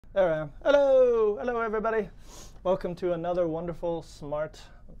There I am. Hello! Hello, everybody. Welcome to another wonderful, smart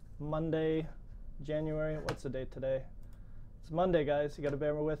Monday, January. What's the date today? It's Monday, guys. You got to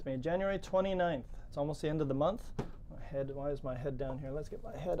bear with me. January 29th. It's almost the end of the month. My head, why is my head down here? Let's get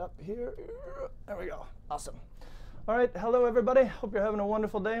my head up here. There we go. Awesome. All right. Hello, everybody. Hope you're having a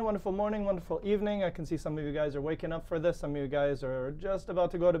wonderful day, wonderful morning, wonderful evening. I can see some of you guys are waking up for this. Some of you guys are just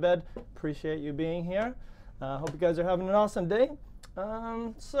about to go to bed. Appreciate you being here. Hope you guys are having an awesome day.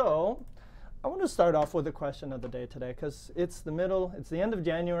 So I want to start off with the question of the day today because it's the end of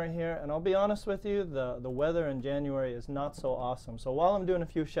January here, and I'll be honest with you, the weather in January is not so awesome. So while I'm doing a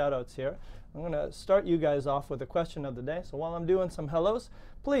few shout outs here, I'm going to start you guys off with the question of the day. So while I'm doing some hellos,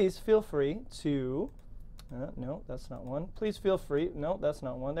 please feel free to, no, that's not one. Please feel free, no, that's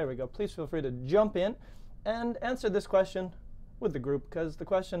not one. There we go. Please feel free to jump in and answer this question with the group because the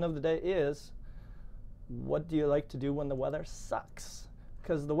question of the day is, what do you like to do when the weather sucks?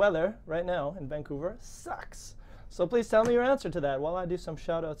 Because the weather right now in Vancouver sucks. So please tell me your answer to that while I do some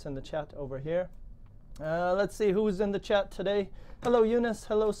shout outs in the chat over here. Let's see who's in the chat today. Hello Eunice,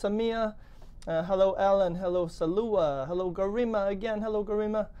 hello Samia, hello Alan, hello Salua, hello Garima again, hello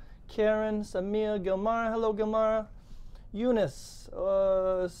Garima, Karen, Samia, Gilmara, hello Gilmara, Eunice.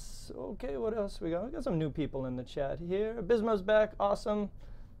 Okay, what else we got? We got some new people in the chat here. Bisma's back, awesome.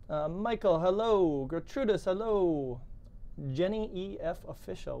 Michael, hello. Gertrudis, hello. Jenny EF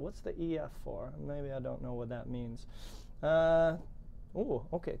official. What's the EF for? Maybe I don't know what that means. Oh,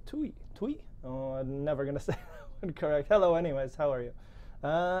 okay. Tui. Oh, I'm never going to say that one correct. Hello anyways. How are you?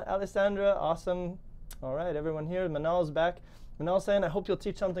 Alessandra, awesome. All right, everyone here. Manal's back. Manal's saying, I hope you'll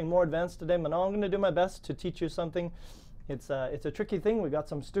teach something more advanced today. Manal, I'm going to do my best to teach you something. It's a tricky thing. We got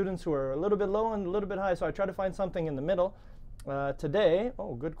some students who are a little bit low and a little bit high, so I try to find something in the middle. Today,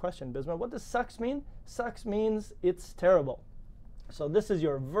 oh, good question, Bismarck. What does sucks mean? Sucks means it's terrible. So this is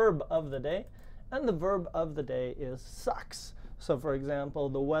your verb of the day, and the verb of the day is sucks. So for example,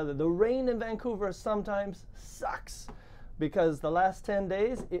 the weather, the rain in Vancouver sometimes sucks because the last 10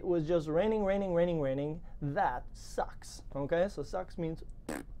 days it was just raining. That sucks. Okay, so sucks means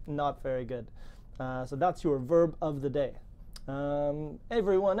not very good. So that's your verb of the day.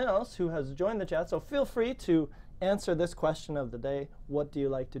 Everyone else who has joined the chat, so feel free to answer this question of the day. What do you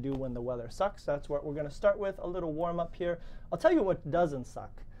like to do when the weather sucks? That's what we're going to start with, a little warm up here. I'll tell you what doesn't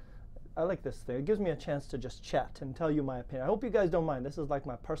suck. I like this thing. It gives me a chance to just chat and tell you my opinion. I hope you guys don't mind. This is like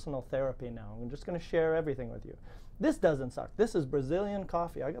my personal therapy now. I'm just going to share everything with you. This doesn't suck. This is Brazilian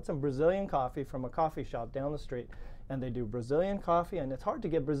coffee. I got some Brazilian coffee from a coffee shop down the street, and they do Brazilian coffee, and it's hard to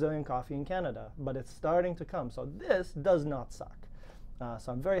get Brazilian coffee in Canada, but it's starting to come. So this does not suck.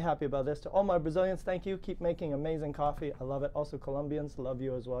 So I'm very happy about this. To all my Brazilians, thank you. Keep making amazing coffee. I love it. Also, Colombians, love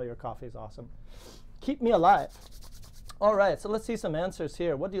you as well. Your coffee is awesome. Keep me alive. All right, so let's see some answers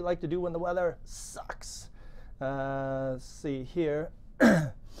here. What do you like to do when the weather sucks? Let's see here.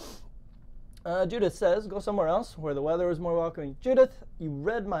 Judith says, go somewhere else where the weather is more welcoming. Judith, you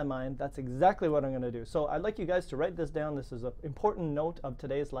read my mind. That's exactly what I'm going to do. So I'd like you guys to write this down. This is an important note of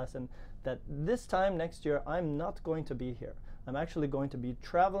today's lesson, that this time next year, I'm not going to be here. I'm actually going to be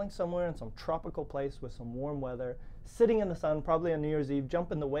traveling somewhere in some tropical place with some warm weather, sitting in the sun, probably on New Year's Eve,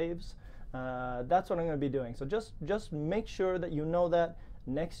 jumping the waves. That's what I'm going to be doing. So just make sure that you know that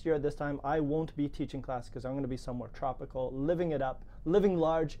next year at this time, I won't be teaching class because I'm going to be somewhere tropical, living it up, living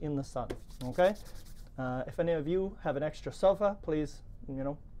large in the sun. Okay? If any of you have an extra sofa, please,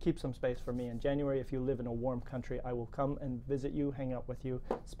 keep some space for me. In January, if you live in a warm country, I will come and visit you, hang out with you,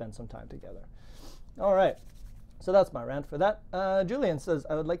 spend some time together. All right. So that's my rant for that. Julian says,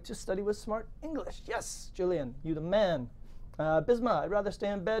 I would like to study with Smrt English. Yes, Julian, you the man. Bisma, I'd rather stay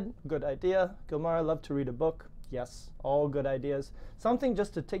in bed. Good idea. Gilmar, love to read a book. Yes, all good ideas. Something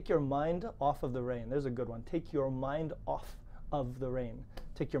just to take your mind off of the rain. There's a good one. Take your mind off of the rain.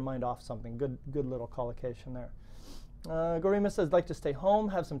 Take your mind off something. Good little collocation there. Gorima says, like to stay home,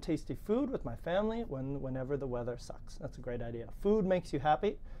 have some tasty food with my family whenever the weather sucks. That's a great idea. Food makes you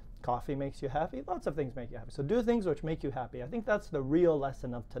happy. Coffee makes you happy. Lots of things make you happy. So do things which make you happy. I think that's the real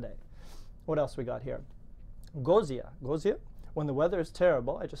lesson of today. What else we got here? Gozia. Gozia, when the weather is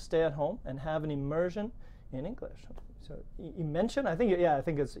terrible, I just stay at home and have an immersion in English. So immersion, I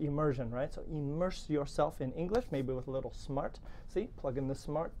think it's immersion, right? So immerse yourself in English, maybe with a little smart. See, plug in the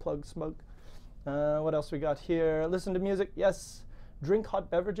smart, plug smug. What else we got here? Listen to music. Yes. Drink hot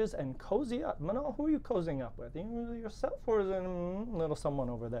beverages and cozy up. Manal, who are you cozying up with? Yourself or is it a little someone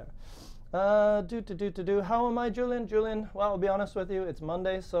over there? How am I, Julian? Julian, well, I'll be honest with you. It's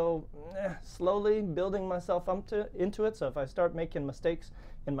Monday, so slowly building myself into it. So if I start making mistakes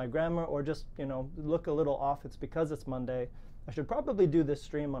in my grammar or just, look a little off, it's because it's Monday. I should probably do this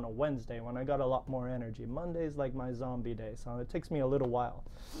stream on a Wednesday when I got a lot more energy. Monday's like my zombie day, so it takes me a little while.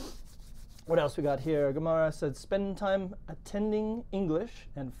 What else we got here? Gamara said, spend time attending English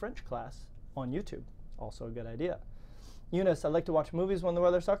and French class on YouTube. Also a good idea. Eunice, I like to watch movies when the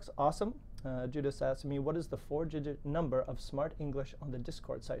weather sucks. Awesome. Judith asked me, what is the 4-digit number of Smart English on the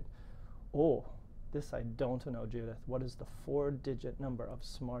Discord site? Oh, this I don't know, Judith. What is the 4-digit number of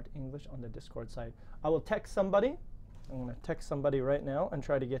Smart English on the Discord site? I will text somebody. I'm going to text somebody right now and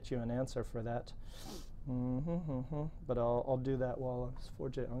try to get you an answer for that. But I'll do that while it's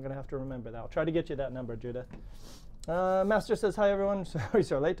 4-digit. I'm going to have to remember that. I'll try to get you that number, Judith. Master says, hi, everyone. Sorry,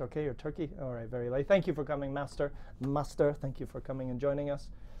 so late. Okay, you're Turkey. All right, very late. Thank you for coming, Master. Master, thank you for coming and joining us.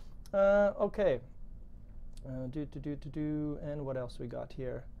 Okay. And what else we got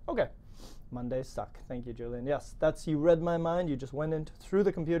here? Okay. Mondays suck. Thank you, Julian. Yes, that's, you read my mind. You just went through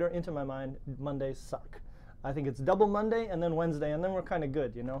the computer into my mind. Mondays suck. I think it's double Monday and then Wednesday, and then we're kind of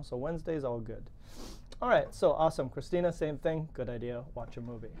good, you know? So Wednesday's all good. All right, so awesome. Christina, same thing. Good idea. Watch a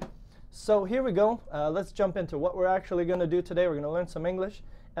movie. So here we go. Let's jump into what we're actually going to do today. We're going to learn some English.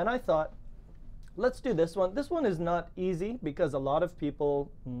 And I thought, let's do this one. This one is not easy because a lot of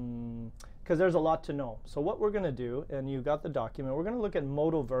people, because there's a lot to know. So what we're going to do, and you got the document, we're going to look at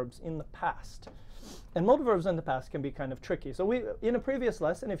modal verbs in the past. And modal verbs in the past can be kind of tricky. So in a previous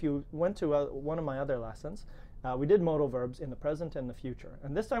lesson, if you went to one of my other lessons, we did modal verbs in the present and the future.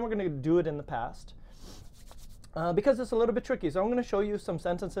 And this time we're going to do it in the past. Because it's a little bit tricky. So I'm going to show you some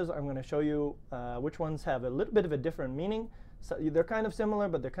sentences. I'm going to show you which ones have a little bit of a different meaning. So they're kind of similar,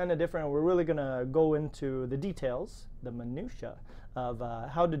 but they're kind of different. We're really going to go into the details, the minutiae of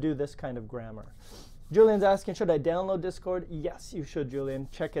how to do this kind of grammar. Julian's asking, should I download Discord? Yes, you should, Julian.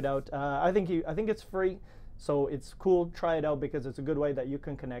 Check it out. I think it's free, so it's cool. Try it out because it's a good way that you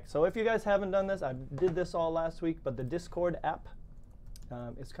can connect. So if you guys haven't done this, I did this all last week, but the Discord app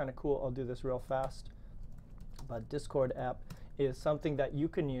is kind of cool. I'll do this real fast. But Discord app is something that you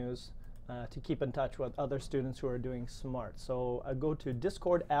can use to keep in touch with other students who are doing Smrt. So go to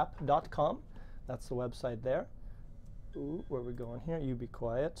discordapp.com. That's the website there. Ooh, where are we going here? You be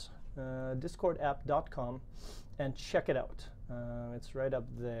quiet. Discordapp.com and check it out. It's right up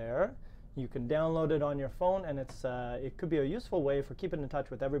there. You can download it on your phone, and it could be a useful way for keeping in touch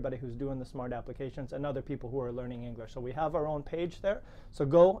with everybody who's doing the Smrt applications and other people who are learning English. So we have our own page there. So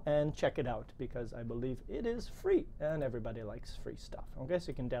go and check it out because I believe it is free, and everybody likes free stuff. Okay, so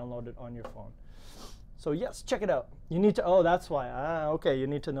you can download it on your phone. So yes, check it out. You need to, oh, that's why. Okay, you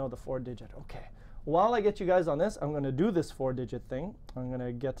need to know the 4-digit. Okay. While I get you guys on this, I'm going to do this 4-digit thing. I'm going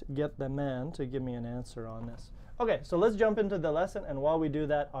to get the man to give me an answer on this. Okay, so let's jump into the lesson, and while we do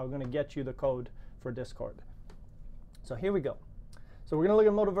that, I'm going to get you the code for Discord. So here we go. So we're going to look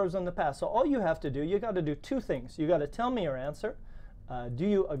at modal verbs in the past. So all you have to do, you got to do two things. You got to tell me your answer. Do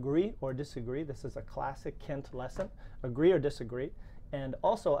you agree or disagree? This is a classic Kent lesson. Agree or disagree. And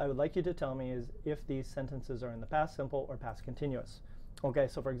also, I would like you to tell me is if these sentences are in the past simple or past continuous. Okay,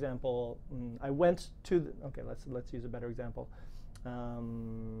 so for example, I went to the, okay, let's use a better example.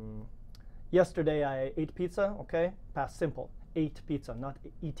 Yesterday I ate pizza, okay? Past simple, ate pizza, not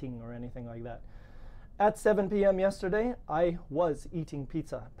eating or anything like that. At 7 p.m. yesterday, I was eating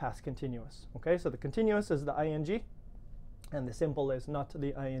pizza, past continuous. Okay, so the continuous is the ing, and the simple is not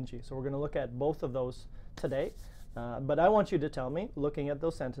the ing. So we're going to look at both of those today. But I want you to tell me, looking at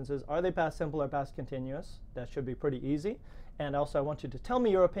those sentences, are they past simple or past continuous? That should be pretty easy. And also I want you to tell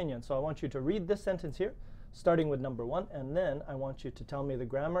me your opinion. So I want you to read this sentence here, starting with number 1, and then I want you to tell me the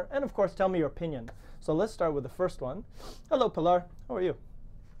grammar, and of course tell me your opinion. So let's start with the first one. Hello, Pilar. How are you?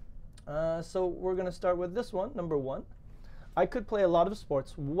 So we're going to start with this one, number 1. I could play a lot of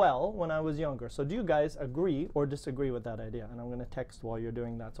sports well when I was younger. So do you guys agree or disagree with that idea? And I'm going to text while you're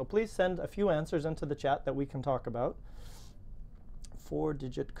doing that. So please send a few answers into the chat that we can talk about.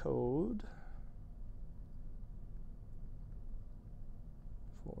 4-digit code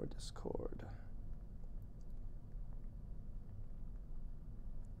for Discord.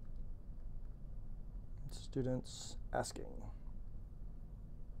 Students asking.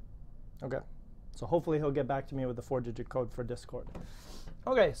 Okay, so hopefully he'll get back to me with the 4-digit code for Discord.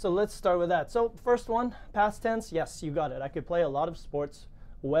 Okay, so let's start with that. So first one, past tense. Yes, you got it. I could play a lot of sports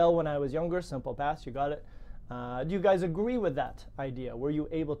well when I was younger. Simple past, you got it. Do you guys agree with that idea? Were you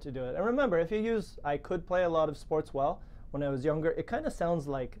able to do it? And remember, if you use I could play a lot of sports well when I was younger, it kind of sounds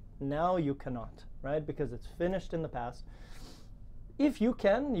like now you cannot, right? Because it's finished in the past. If you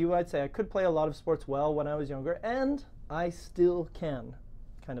can, you might say I could play a lot of sports well when I was younger, and I still can.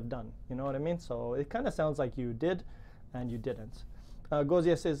 Kind of done. You know what I mean? So it kind of sounds like you did and you didn't.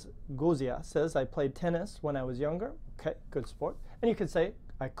 Gozia says, I played tennis when I was younger. Okay, good sport. And you could say,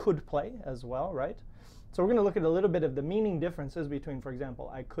 I could play as well, right? So we're going to look at a little bit of the meaning differences between, for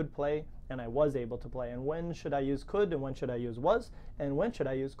example, I could play and I was able to play. And when should I use could and when should I use was? And when should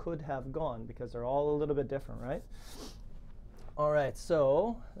I use could have gone? Because they're all a little bit different, right? All right,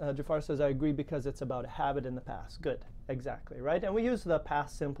 so Jafar says, I agree because it's about a habit in the past. Good, exactly, right? And we use the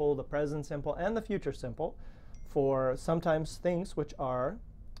past simple, the present simple, and the future simple for sometimes things which are,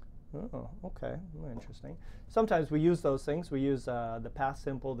 oh, okay, interesting. Sometimes we use those things. We use the past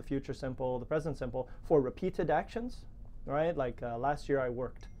simple, the future simple, the present simple for repeated actions, right? Like last year I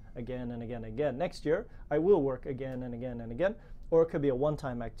worked again and again and again. Next year I will work again and again and again. Or it could be a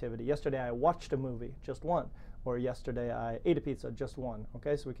one-time activity. Yesterday I watched a movie, just one. Or yesterday I ate a pizza, just one.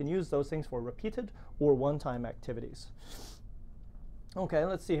 Okay, so we can use those things for repeated or one-time activities. Okay,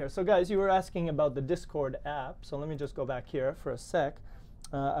 let's see here. So guys, you were asking about the Discord app. So let me just go back here for a sec.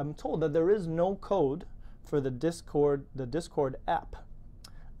 I'm told that there is no code for the Discord app.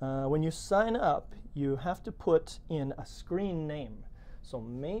 When you sign up, you have to put in a screen name. So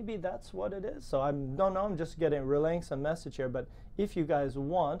maybe that's what it is. So I don't know, I'm just relaying some message here, but if you guys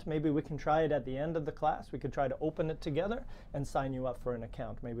want, maybe we can try it at the end of the class. We could try to open it together and sign you up for an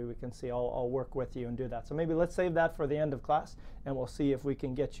account. Maybe we can see, I'll work with you and do that. So maybe let's save that for the end of class and we'll see if we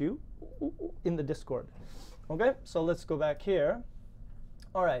can get you in the Discord. Okay, so let's go back here.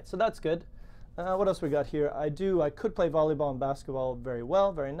 All right, so that's good. What else we got here? I could play volleyball and basketball very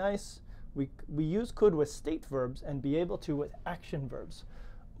well, very nice. We use could with state verbs and be able to with action verbs.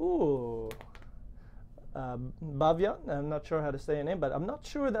 Ooh. Bhavya, I'm not sure how to say your name, but I'm not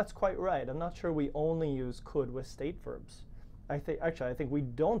sure that's quite right. I'm not sure we only use could with state verbs. I think we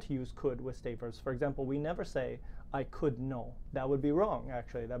don't use could with state verbs. For example, we never say, I could know. That would be wrong,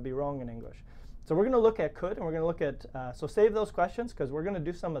 actually. That would be wrong in English. So we're going to look at could, and we're going to look at, so save those questions, because we're going to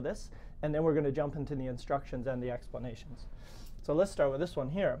do some of this, and then we're going to jump into the instructions and the explanations. So let's start with this one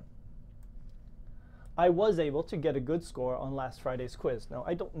here. I was able to get a good score on last Friday's quiz. Now,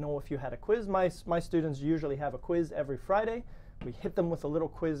 I don't know if you had a quiz. My students usually have a quiz every Friday. We hit them with a little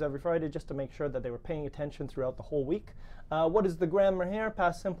quiz every Friday just to make sure that they were paying attention throughout the whole week. What is the grammar here?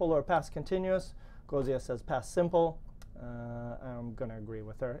 Past simple or past continuous? Gozia says past simple. I'm going to agree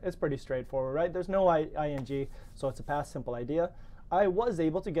with her. It's pretty straightforward, right? There's no ing, so it's a past simple idea. I was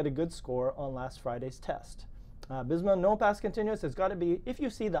able to get a good score on last Friday's test. Bisma, no past continuous. It's got to be, if you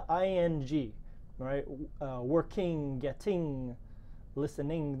see the ing, right, working, getting,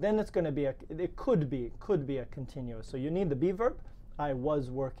 listening, then it's going to be, it could be a continuous. So you need the be verb. I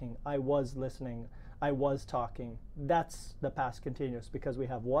was working, I was listening, I was talking. That's the past continuous because we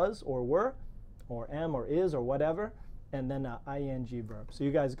have was or were or am or is or whatever, and then an ing verb. So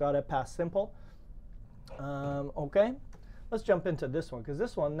you guys got it, past simple. Okay, let's jump into this one, because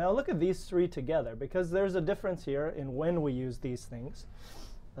this one, now look at these three together, because there's a difference here in when we use these things.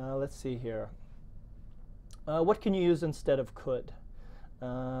 Let's see here. What can you use instead of could?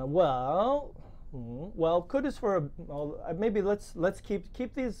 Well, could is for, maybe let's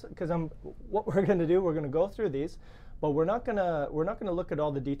keep these, because what we're going to do, we're going to go through these, but we're not going to look at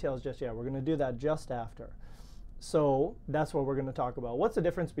all the details just yet. We're going to do that just after. So that's what we're going to talk about. What's the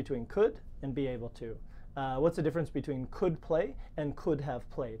difference between could and be able to? What's the difference between could play and could have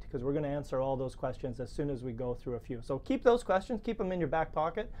played? Because we're going to answer all those questions as soon as we go through a few. So keep those questions, keep them in your back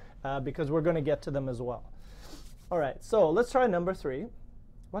pocket, because we're going to get to them as well. All right, so let's try number 3.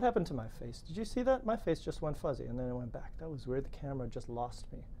 What happened to my face? Did you see that? My face just went fuzzy and then it went back. That was weird. The camera just lost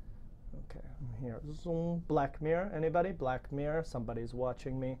me. Okay, I'm here. Zoom. Black mirror. Anybody? Black mirror. Somebody's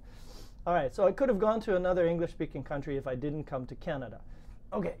watching me. All right, so I could have gone to another English-speaking country if I didn't come to Canada.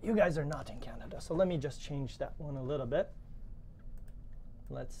 Okay, you guys are not in Canada, so let me just change that one a little bit.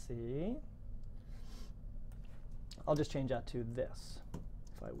 Let's see. I'll just change that to this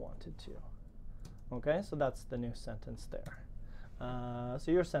if I wanted to. Okay, so that's the new sentence there.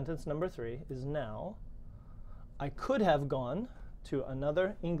 So your sentence number 3 is now, I could have gone to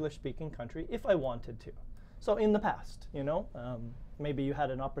another English-speaking country if I wanted to. So in the past, you know, maybe you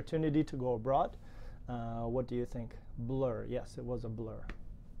had an opportunity to go abroad. What do you think? Blur. Yes, it was a blur.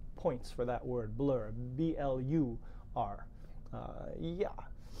 Points for that word, blur. B-L-U-R. Yeah.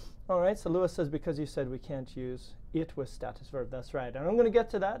 All right, so Lewis says because you said we can't use it with status verb. That's right. And I'm going to get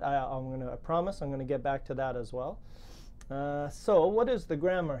to that. I promise I'm going to get back to that as well. So what is the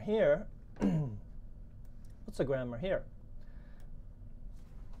grammar here? What's the grammar here?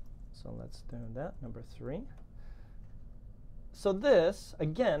 So let's do that, number 3. So this,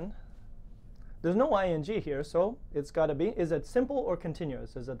 again, there's no ing here, so it's got to be, is it simple or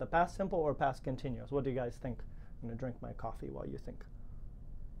continuous? Is it the past simple or past continuous? What do you guys think? I'm going to drink my coffee while you think.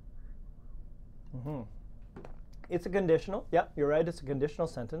 It's a conditional. Yeah, you're right. It's a conditional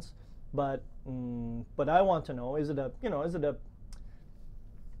sentence. But I want to know, is it a,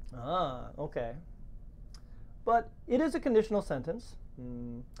 okay. But it is a conditional sentence.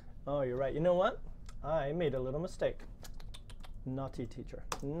 Oh, you're right. You know what? I made a little mistake. Naughty teacher.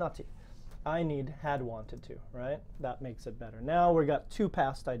 Naughty. I need had wanted to, right? That makes it better. Now we got two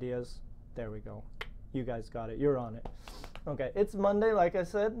past ideas. There we go. You guys got it. You're on it. Okay, it's Monday, like I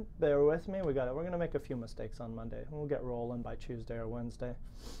said. Bear with me. We got it. We're going to make a few mistakes on Monday. We'll get rolling by Tuesday or Wednesday.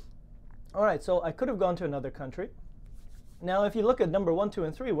 All right, so I could have gone to another country. Now, if you look at number 1, 2,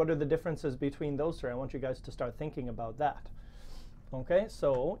 and 3, what are the differences between those three? I want you guys to start thinking about that. Okay,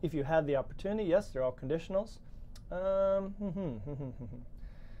 so if you had the opportunity, yes, they're all conditionals.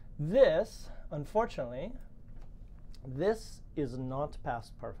 This, unfortunately, this is not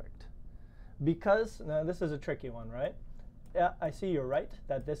past perfect. Because, now this is a tricky one, right? Yeah, I see you're right,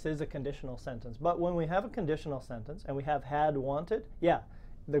 that this is a conditional sentence. But when we have a conditional sentence and we have had wanted, yeah,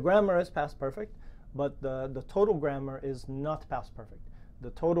 the grammar is past perfect, but the total grammar is not past perfect. The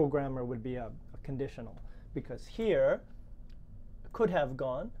total grammar would be a conditional. Because here, could have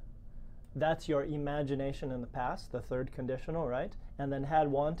gone, that's your imagination in the past, the third conditional, right? And then had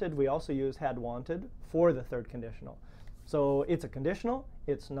wanted, we also use had wanted for the third conditional. So it's a conditional,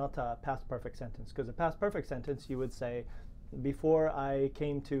 it's not a past perfect sentence. Because a past perfect sentence, you would say, before I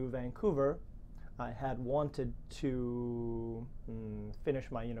came to Vancouver, I had wanted to finish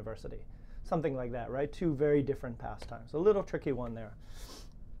my university. Something like that, right? Two very different past times. A little tricky one there.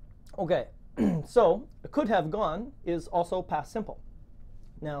 Okay, so could have gone is also past simple.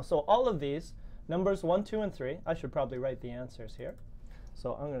 Now, so all of these, numbers 1, 2, and 3, I should probably write the answers here.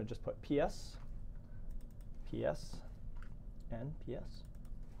 So I'm going to just put PS, PS, and PS.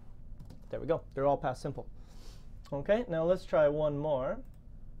 There we go. They're all past simple. Okay, now let's try one more,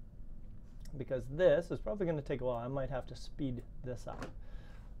 because this is probably going to take a while. I might have to speed this up.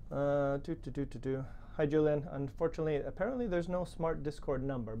 Hi, Julian. Unfortunately, apparently there's no Smrt Discord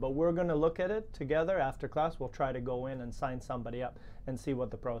number, but we're going to look at it together after class. We'll try to go in and sign somebody up and see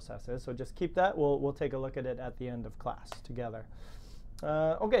what the process is. So just keep that. We'll take a look at it at the end of class together.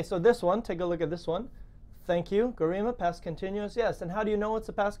 Okay, so this one, take a look at this one. Thank you, Garima, past continuous. Yes, and how do you know it's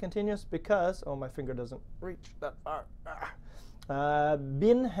a past continuous? Because, oh, my finger doesn't reach that far.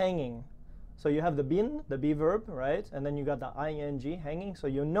 Been hanging. So you have the been, the be verb, right? And then you got the ing, hanging. So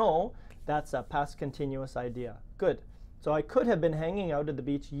you know that's a past continuous idea. Good. So I could have been hanging out at the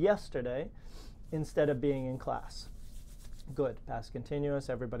beach yesterday instead of being in class. Good. Past continuous.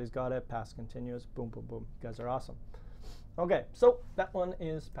 Everybody's got it. Past continuous. Boom, boom, boom. You guys are awesome. OK, so that one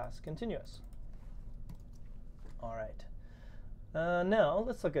is past continuous. All right. Now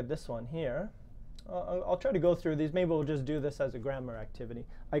let's look at this one here. I'll try to go through these. Maybe we'll just do this as a grammar activity.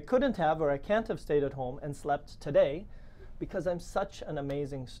 I couldn't have or I can't have stayed at home and slept today because I'm such an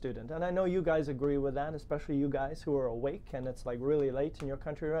amazing student. And I know you guys agree with that, especially you guys who are awake and it's like really late in your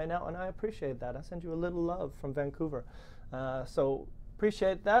country right now. And I appreciate that. I send you a little love from Vancouver. So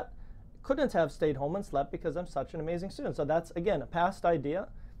appreciate that. Couldn't have stayed home and slept because I'm such an amazing student. So that's, again, a past idea.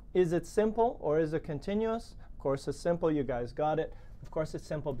 Is it simple or is it continuous? Of course, it's simple. You guys got it. Of course, it's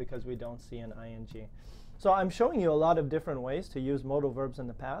simple because we don't see an ing. So I'm showing you a lot of different ways to use modal verbs in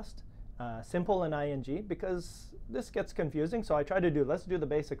the past, simple and ing, because this gets confusing. So I try to do, let's do the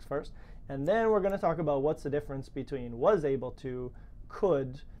basics first. And then we're going to talk about what's the difference between was able to,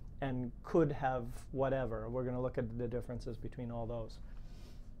 could, and could have whatever. We're going to look at the differences between all those.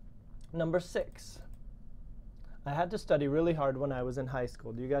 Number 6. I had to study really hard when I was in high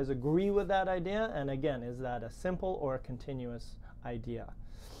school. Do you guys agree with that idea? And again, is that a simple or a continuous idea?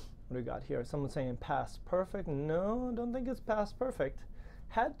 What do we got here? Someone saying past perfect. No, I don't think it's past perfect.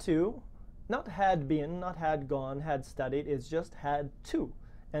 Had to, not had been, not had gone, had studied. It's just had to,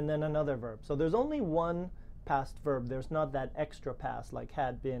 and then another verb. So there's only one past verb. There's not that extra past like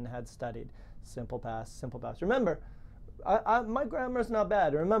had been, had studied. Simple past, simple past. Remember, my grammar is not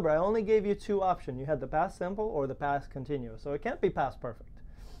bad. Remember, I only gave you two options. You had the past simple or the past continuous. So it can't be past perfect.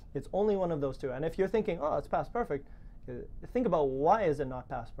 It's only one of those two. And if you're thinking, oh, it's past perfect, think about why is it not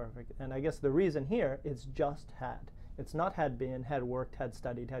past perfect. And I guess the reason here is just had. It's not had been, had worked, had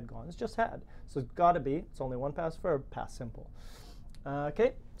studied, had gone. It's just had. So it's got to be, it's only one past verb, past simple.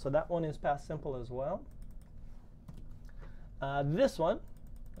 OK, so that one is past simple as well. This one,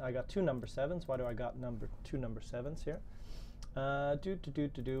 I got two number 7s. Why do I got two number 7s here?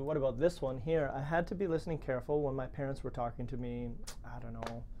 What about this one here? I had to be listening careful when my parents were talking to me, I don't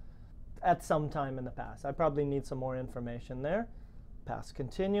know, at some time in the past. I probably need some more information there. Past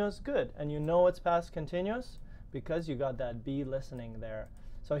continuous, good. And you know it's past continuous because you got that be listening there.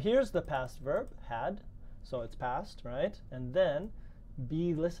 So here's the past verb, had, so it's past, right? And then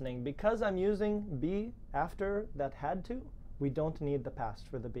be listening. Because I'm using be after that had to, we don't need the past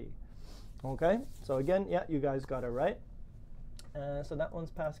for the be. Okay, so again, yeah, you guys got it right. So that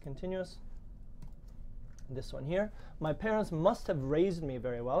one's past continuous. This one here, my parents must have raised me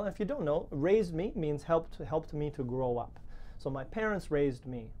very well. If you don't know, raised me means helped me to grow up. So my parents raised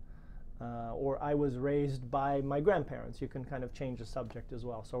me, or I was raised by my grandparents. You can kind of change the subject as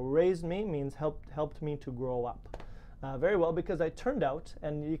well. So raised me means helped me to grow up very well, because I turned out,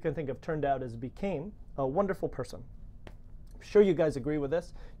 and you can think of turned out as became, a wonderful person. I'm sure you guys agree with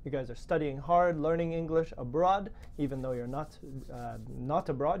this. You guys are studying hard, learning English abroad, even though you're not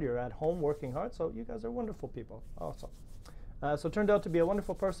abroad. You're at home working hard. So you guys are wonderful people. Awesome. So turned out to be a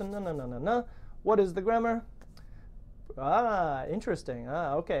wonderful person. No. What is the grammar? Ah, interesting.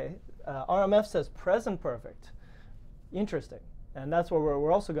 Ah, okay. RMF says present perfect. Interesting. And that's where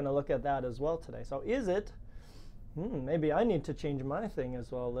we're also going to look at that as well today. So is it? Maybe I need to change my thing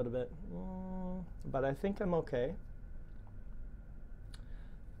as well a little bit. But I think I'm okay.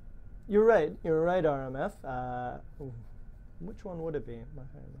 You're right, RMF. Which one would it be?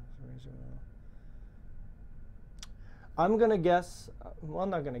 I'm going to guess, well, I'm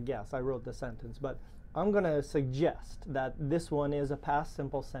not going to guess, I wrote the sentence, but I'm going to suggest that this one is a past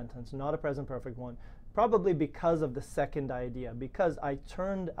simple sentence, not a present perfect one, probably because of the second idea, because I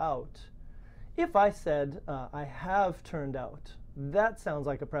turned out. If I said, I have turned out, that sounds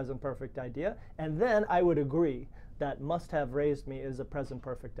like a present perfect idea, and then I would agree that must have raised me is a present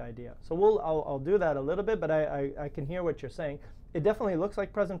perfect idea. So I'll do that a little bit, but I can hear what you're saying. It definitely looks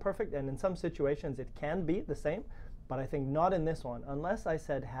like present perfect, and in some situations it can be the same, but I think not in this one. Unless I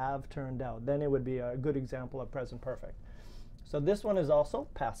said have turned out, then it would be a good example of present perfect. So this one is also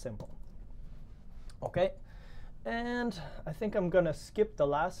past simple. Okay, and I think I'm going to skip the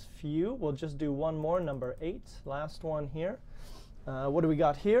last few. We'll just do one more, number 8, last one here. What do we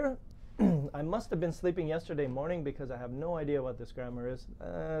got here? I must have been sleeping yesterday morning because I have no idea what this grammar is.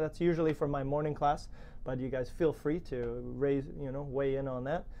 That's usually for my morning class, but you guys feel free to weigh in on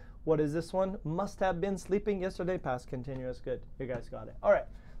that. What is this one? Must have been sleeping yesterday, past continuous. Good, you guys got it. All right,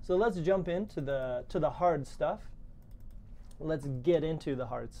 so let's jump into the hard stuff. Let's get into the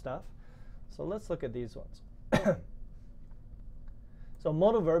hard stuff. So let's look at these ones. So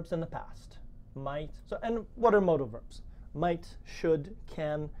modal verbs in the past. Might. So, and what are modal verbs? Might, should,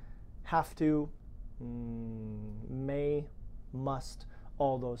 can, have to, may, must,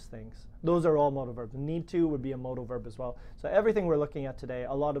 all those things. Those are all modal verbs. Need to would be a modal verb as well. So everything we're looking at today,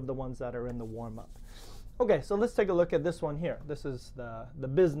 a lot of the ones that are in the warm-up. Okay, so let's take a look at this one here. This is the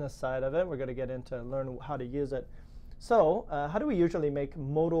business side of it. We're going to get into learn how to use it. So how do we usually make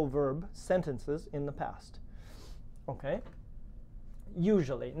modal verb sentences in the past? Okay.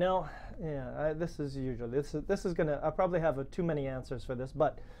 Usually. Now, yeah, this is usually. This is going to, I'll probably have too many answers for this,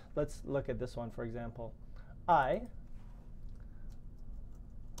 but let's look at this one, for example. I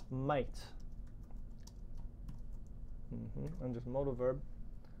might. And just modal verb.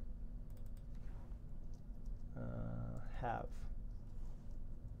 Have.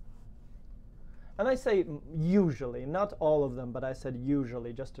 And I say usually, not all of them, but I said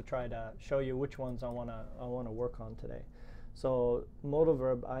usually just to try to show you which ones I wanna work on today. So modal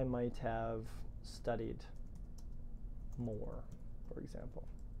verb, I might have studied more, for example.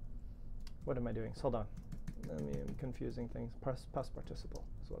 What am I doing? Hold on. I'm confusing things. Past participle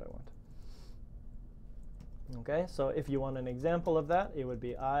is what I want. Okay, so if you want an example of that, it would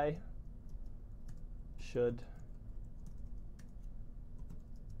be I should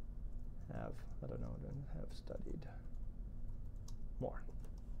have, I don't know, have studied more.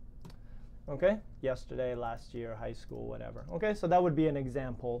 Okay, yesterday, last year, high school, whatever. Okay, so that would be an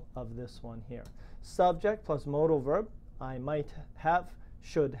example of this one here. Subject plus modal verb, I might have,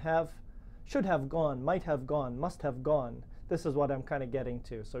 should have gone, might have gone, must have gone. This is what I'm kind of getting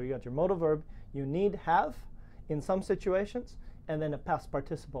to. So you got your modal verb, you need have in some situations, and then a past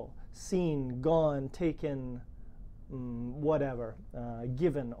participle, seen, gone, taken, whatever,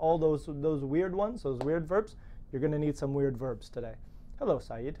 given, all those weird ones, those weird verbs. You're going to need some weird verbs today. Hello,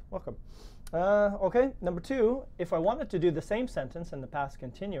 Saeed. Welcome. Okay, number 2, if I wanted to do the same sentence in the past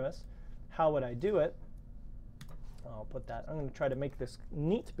continuous, how would I do it? I'll put that. I'm going to try to make this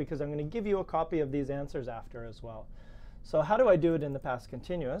neat because I'm going to give you a copy of these answers after as well. So how do I do it in the past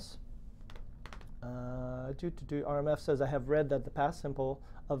continuous? RMF says, I have read that the past simple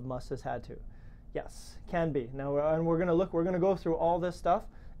of must is had to. Yes, can be. Now, we're going to go through all this stuff,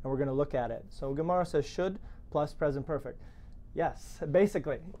 and we're going to look at it. So Gemara says should plus present perfect. Yes,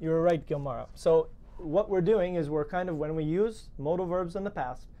 basically, you're right, Gilmara. So what we're doing is we're kind of, when we use modal verbs in the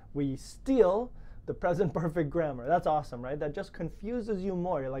past, we steal the present perfect grammar. That's awesome, right? That just confuses you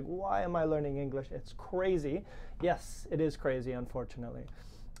more. You're like, why am I learning English? It's crazy. Yes, it is crazy, unfortunately.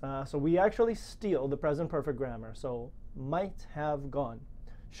 So we actually steal the present perfect grammar. So might have gone,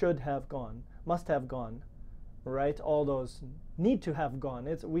 should have gone, must have gone, right? All those need to have gone.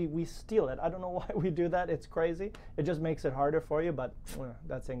 We steal it. I don't know why we do that. It's crazy. It just makes it harder for you, but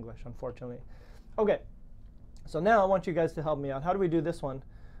that's English, unfortunately. Okay, so now I want you guys to help me out. How do we do this one?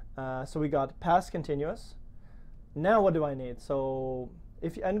 So we got past continuous. Now what do I need? So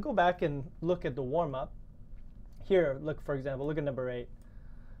and go back and look at the warm-up. Here, look, for example, look at number 8.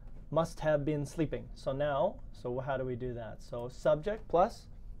 Must have been sleeping. So now, so how do we do that? So subject plus,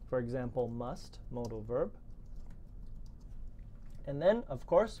 for example, must, modal verb. And then, of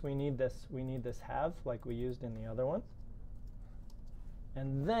course, we need this have, like we used in the other one.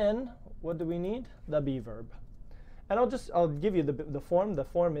 And then, what do we need? The be verb. And I'll give you the form. The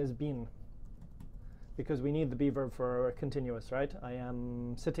form is been, because we need the be verb for continuous, right? I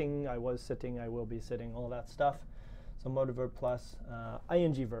am sitting, I was sitting, I will be sitting, all that stuff. So modal verb plus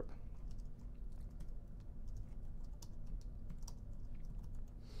ing verb.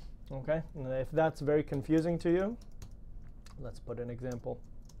 Okay, and if that's very confusing to you, let's put an example.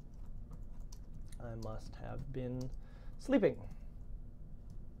 I must have been sleeping.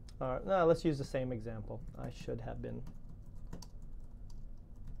 No, let's use the same example. I should have been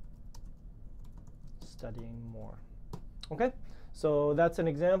studying more. Okay, so that's an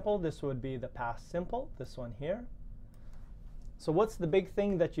example. This would be the past simple, this one here. So what's the big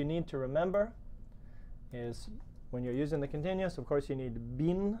thing that you need to remember is when you're using the continuous, of course, you need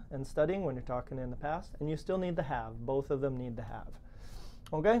been and studying when you're talking in the past, and you still need the have. Both of them need the have.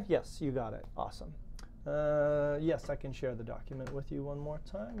 Okay, yes, you got it. Awesome. Yes, I can share the document with you one more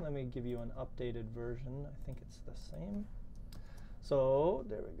time. Let me give you an updated version. I think it's the same. So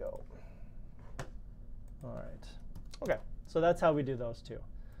there we go. All right. Okay, so that's how we do those two.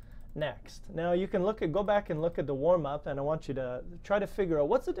 Next, now you can go back and look at the warm-up, and I want you to try to figure out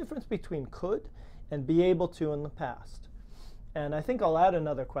what's the difference between could and be able to in the past. And I think I'll add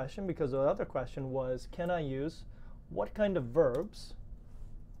another question, because the other question was, can I use what kind of verbs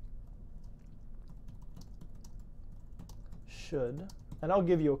should, and I'll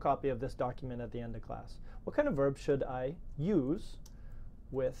give you a copy of this document at the end of class. What kind of verbs should I use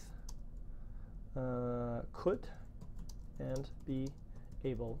with could and be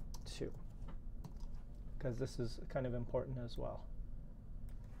able to? Because this is kind of important as well.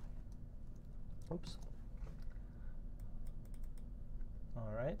 Oops.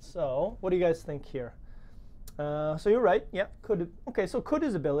 All right, so what do you guys think here? So you're right, yeah, could. Okay, so could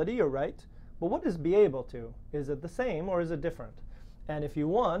is ability, you're right. But what is be able to? Is it the same or is it different? And if you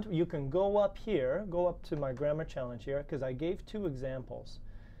want, you can go up here, go up to my grammar challenge here, because I gave 2 examples.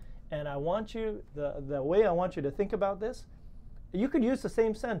 And I want you, the way I want you to think about this, you could use the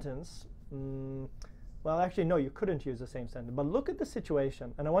same sentence. Well, actually, no, you couldn't use the same sentence. But look at the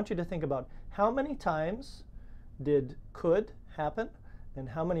situation, and I want you to think about how many times did could happen, and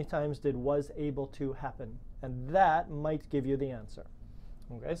how many times did was able to happen. And that might give you the answer.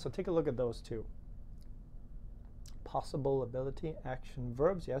 Okay, so take a look at those 2. Possible, ability, action,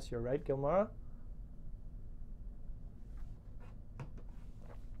 verbs. Yes, you're right, Gilmara.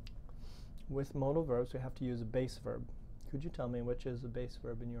 With modal verbs, we have to use a base verb. Could you tell me which is the base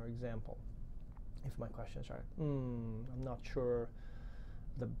verb in your example? If my question is right. I'm not sure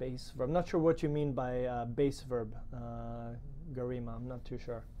the base verb. I'm not sure what you mean by base verb, Garima. I'm not too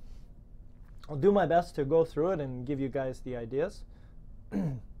sure. I'll do my best to go through it and give you guys the ideas.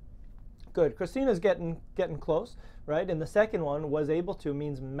 Good. Christina's getting close, right? And the second one, was able to,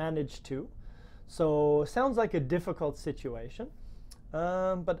 means managed to. So sounds like a difficult situation.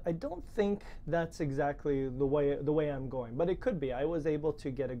 But I don't think that's exactly the way I'm going. But it could be. I was able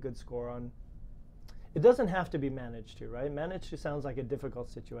to get a good score on. It doesn't have to be managed to, right? Managed to sounds like a difficult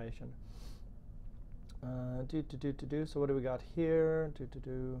situation. So what do we got here?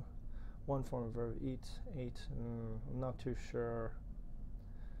 One form of verb, eat, ate. I'm not too sure.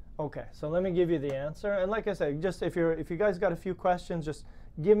 Okay, so let me give you the answer. And like I said, just if you guys got a few questions, just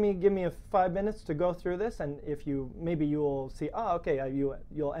give me 5 minutes to go through this, and if maybe you'll see, okay,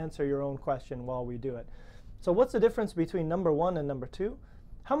 you'll answer your own question while we do it. So what's the difference between number 1 and number 2?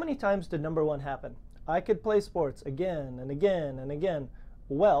 How many times did number 1 happen? I could play sports again and again and again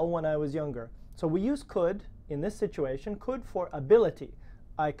well when I was younger. So we use could in this situation, could for ability.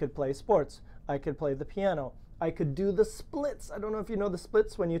 I could play sports. I could play the piano. I could do the splits. I don't know if you know the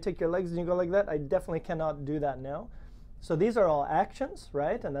splits when you take your legs and you go like that. I definitely cannot do that now. So these are all actions,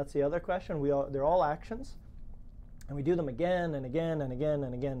 right? And that's the other question. They're all actions. And we do them again and again and again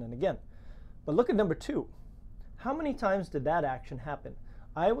and again and again. But look at number 2. How many times did that action happen?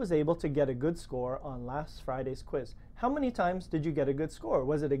 I was able to get a good score on last Friday's quiz. How many times did you get a good score?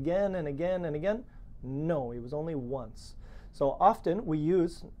 Was it again and again and again? No, it was only once. So often we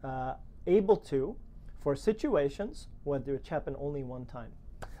use able to for situations which happen only one time.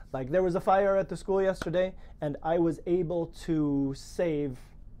 Like there was a fire at the school yesterday and I was able to save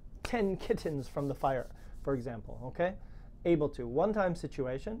 10 kittens from the fire, for example, okay? Able to, one-time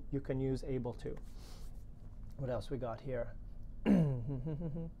situation, you can use able to. What else we got here?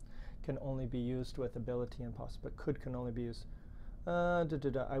 Can only be used with ability and possible. Can only be used. I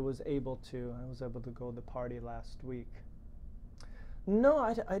was able to go to the party last week. No,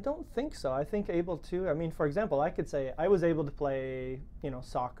 I don't think so. I think able to, I mean, for example, I could say I was able to play,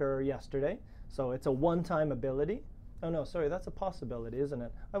 soccer yesterday. So it's a one-time ability. Oh no, sorry, that's a possibility, isn't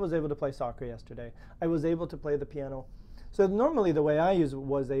it? I was able to play soccer yesterday. I was able to play the piano. So normally the way I use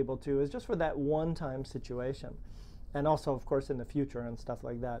was able to is just for that one-time situation. And also, of course, in the future and stuff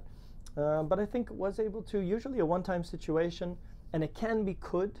like that. But I think was able to, usually a one-time situation, and it can be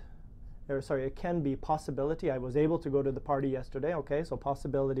it can be possibility. I was able to go to the party yesterday. Okay, so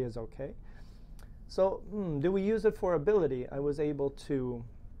possibility is okay. So do we use it for ability? I was able to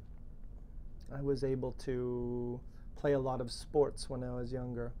play a lot of sports when I was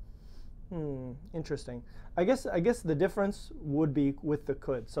younger. Interesting. I guess the difference would be with the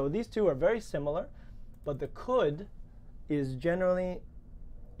could. So these two are very similar, but the could is generally,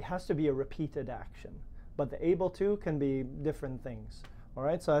 it has to be a repeated action. But the able to can be different things. All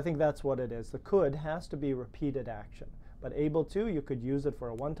right, so I think that's what it is. The could has to be repeated action. But able to, you could use it for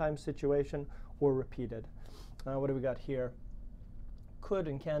a one-time situation or repeated. What do we got here? Could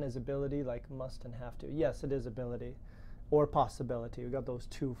and can is ability, like must and have to. Yes, it is ability. Or possibility. We got those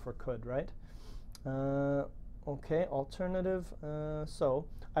two for could, right? Okay, alternative. So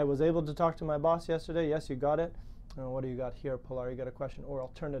I was able to talk to my boss yesterday. Yes, you got it. What do you got here, Pilar? You got a question or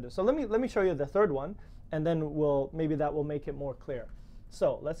alternative. So let me show you the third one, and then maybe that will make it more clear.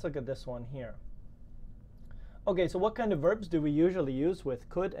 So let's look at this one here. Okay, so what kind of verbs do we usually use with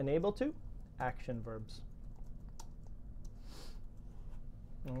could and able to? Action verbs.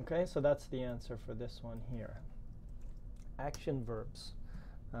 Okay, so that's the answer for this one here. Action verbs.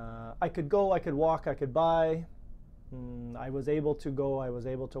 I could go, I could walk, I could buy. I was able to go, I was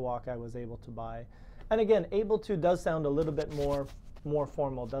able to walk, I was able to buy. And again, able to does sound a little bit more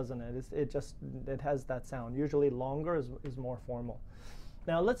formal, doesn't it? It has that sound. Usually longer is more formal.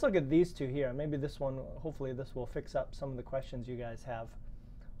 Now let's look at these two here. Maybe this one, hopefully this will fix up some of the questions you guys have.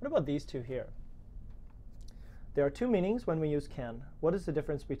 What about these two here? There are two meanings when we use can. What is the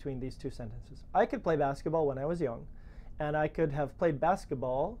difference between these two sentences? I could play basketball when I was young, and I could have played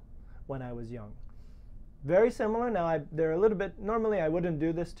basketball when I was young. Very similar. Now, they're a little bit, normally I wouldn't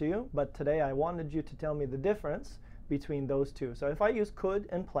do this to you, but today I wanted you to tell me the difference between those two. So if I use could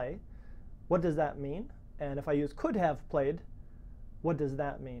and play, what does that mean? And if I use could have played, what does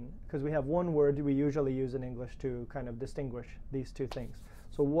that mean? Because we have one word we usually use in English to kind of distinguish these two things.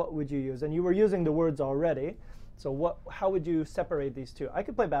 So what would you use? And you were using the words already. So how would you separate these two? I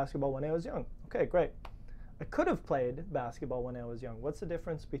could play basketball when I was young. Okay, great. I could have played basketball when I was young. What's the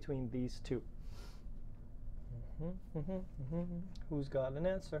difference between these two? Who's got an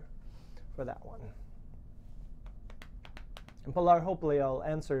answer for that one? And Pilar, hopefully I'll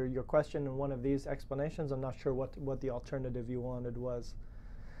answer your question in one of these explanations. I'm not sure what the alternative you wanted was.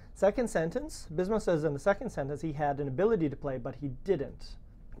 Second sentence, Bisma says in the second sentence he had an ability to play, but he didn't.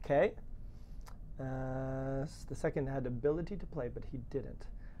 Okay? The second had ability to play, but he didn't.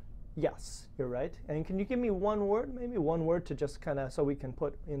 Yes, you're right. And can you give me one word, maybe one word to just kind of, so we can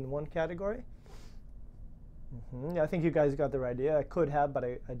put in one category? Yeah, I think you guys got the right idea. I could have, but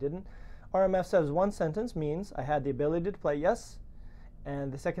I didn't. RMF says one sentence means I had the ability to play, yes.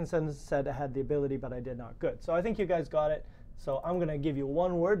 And the second sentence said I had the ability, but I did not. Good. So I think you guys got it. So I'm going to give you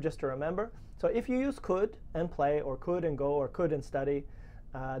one word just to remember. So if you use could and play, or could and go, or could and study,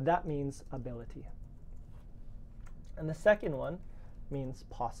 that means ability. And the second one means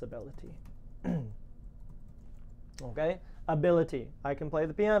possibility. Okay? Ability. I can play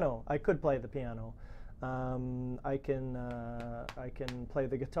the piano. I could play the piano. I can play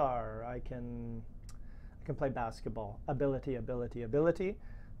the guitar. I can play basketball. Ability, ability, ability.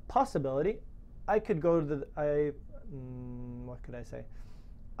 Possibility. I could go to the what could I say?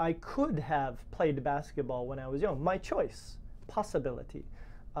 I could have played basketball when I was young. My choice. Possibility.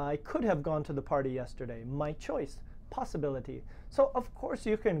 I could have gone to the party yesterday. My choice. Possibility. So of course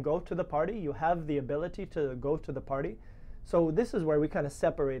you can go to the party. You have the ability to go to the party. So this is where we kind of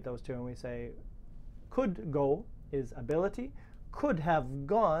separate those two and we say could go is ability, could have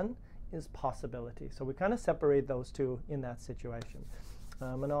gone is possibility. So we kind of separate those two in that situation.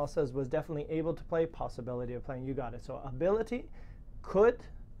 Manal says was definitely able to play, possibility of playing. You got it. So ability, could,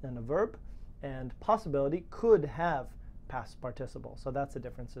 and a verb, and possibility, could have past participle. So that's the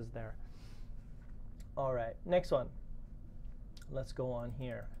differences there. All right, next one. Let's go on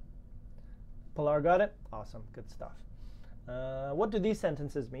here. Pilar got it? Awesome, good stuff. What do these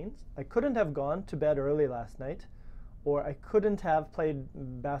sentences mean? I couldn't have gone to bed early last night, or I couldn't have played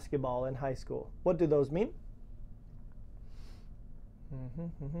basketball in high school. What do those mean?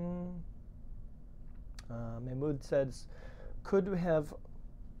 Mahmoud says, could have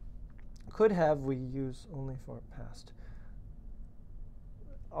we use only for past.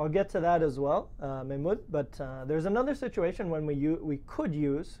 I'll get to that as well, Mahmoud, but there's another situation when we could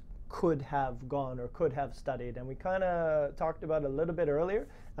use could have gone or could have studied, and we kind of talked about it a little bit earlier,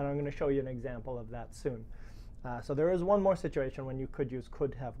 and I'm going to show you an example of that soon. So there is one more situation when you could use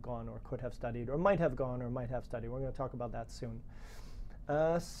could have gone or could have studied or might have gone or might have studied. We're going to talk about that soon.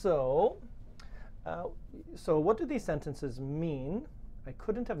 So what do these sentences mean? I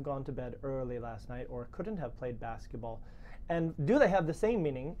couldn't have gone to bed early last night, or couldn't have played basketball. And do they have the same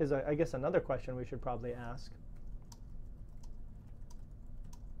meaning is, I guess, another question we should probably ask.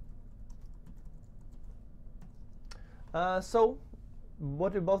 So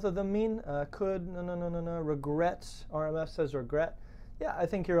what do both of them mean? Could, no, regret. RMF says regret. Yeah, I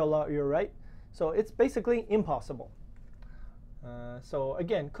think you're right. So it's basically impossible. So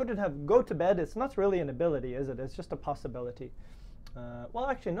again, couldn't have go to bed. It's not really an ability, is it? It's just a possibility. Well,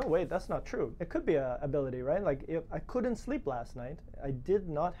 actually, no, wait, that's not true. It could be an ability, right? Like if I couldn't sleep last night, I did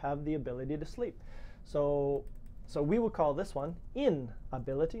not have the ability to sleep. So we would call this one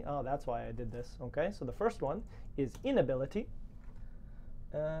inability. Oh, that's why I did this. Okay, so the first one is inability.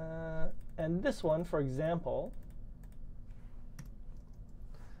 And this one, for example,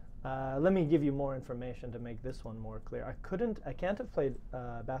 let me give you more information to make this one more clear. I can't have played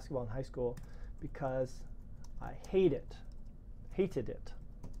basketball in high school because I hated it.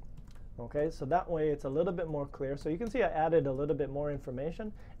 Okay, so that way it's a little bit more clear. So you can see I added a little bit more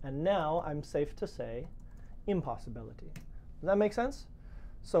information, and now I'm safe to say impossibility. Does that make sense?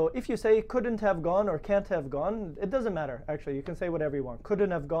 So if you say couldn't have gone or can't have gone, it doesn't matter. Actually, you can say whatever you want. Couldn't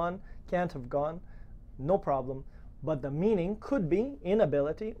have gone, can't have gone, no problem. But the meaning could be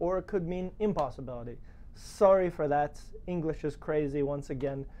inability, or it could mean impossibility. Sorry for that. English is crazy once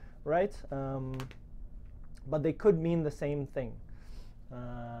again, right? But they could mean the same thing.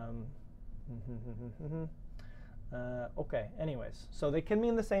 Okay, anyways, so they can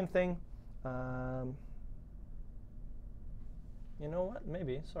mean the same thing. You know what?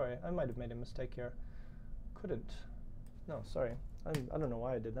 Maybe. Sorry, I might have made a mistake here. Couldn't. No, sorry. I don't know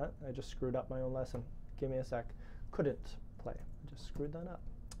why I did that. I just screwed up my own lesson. Give me a sec. Couldn't play. I just screwed that up.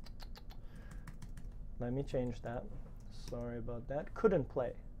 Let me change that. Sorry about that. Couldn't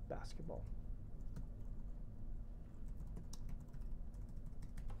play basketball.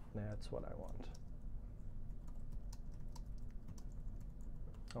 That's what I want.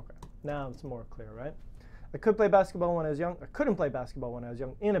 Okay, now it's more clear, right? I could play basketball when I was young. I couldn't play basketball when I was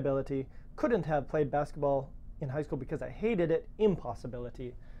young. Inability. Couldn't have played basketball in high school because I hated it.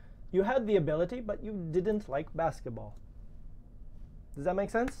 Impossibility. You had the ability, but you didn't like basketball. Does that make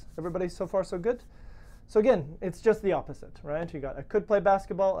sense? Everybody so far so good? So again, it's just the opposite, right? You got I could play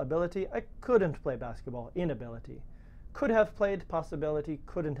basketball, ability. I couldn't play basketball, inability. Could have played, possibility.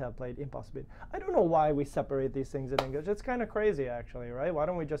 Couldn't have played, impossibility. I don't know why we separate these things in English. It's kind of crazy, actually, right? Why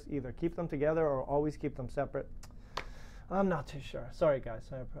don't we just either keep them together or always keep them separate? I'm not too sure. Sorry,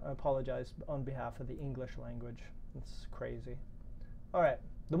 guys. I apologize on behalf of the English language. It's crazy. All right.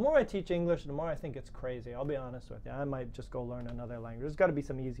 The more I teach English, the more I think it's crazy. I'll be honest with you. I might just go learn another language. There's got to be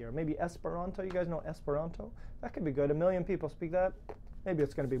some easier. Maybe Esperanto. You guys know Esperanto? That could be good. 1 million people speak that. Maybe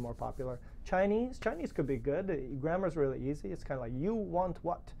it's going to be more popular. Chinese could be good. Grammar's really easy. It's kind of like, you want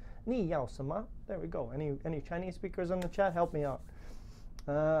what? 你要什么? There we go. Any Chinese speakers in the chat? Help me out.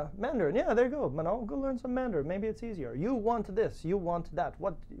 Mandarin. Yeah, there you go. Manal, go learn some Mandarin. Maybe it's easier. You want this. You want that.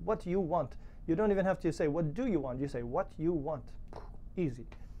 What you want? You don't even have to say, what do you want? You say, what you want. Easy.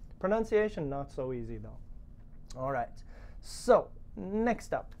 Pronunciation, not so easy, though. All right. So,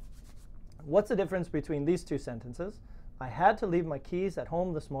 next up. What's the difference between these two sentences? I had to leave my keys at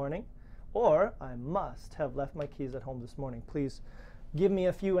home this morning, or I must have left my keys at home this morning. Please give me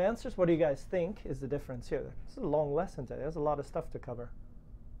a few answers. What do you guys think is the difference here? This is a long lesson today. There's a lot of stuff to cover.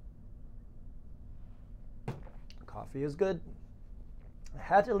 Coffee is good. I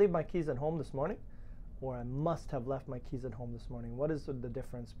had to leave my keys at home this morning, or I must have left my keys at home this morning. What is the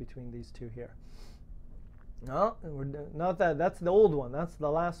difference between these two here? No, not that. That's the old one. That's the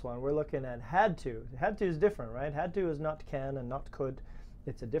last one. We're looking at had to. Had to is different, right? Had to is not can and not could.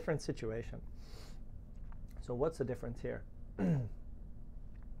 It's a different situation. So what's the difference here? I'm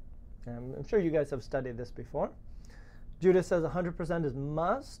sure you guys have studied this before. Judith says 100% is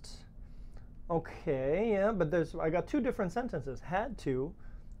must. Okay, yeah, but I got two different sentences, had to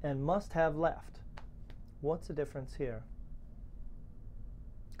and must have left. What's the difference here?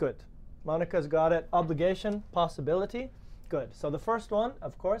 Good. Monica's got it. Obligation, possibility. Good. So the first one,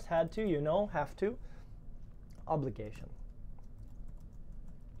 of course, had to, you know, have to. Obligation.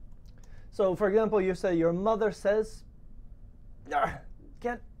 So for example, you say your mother says,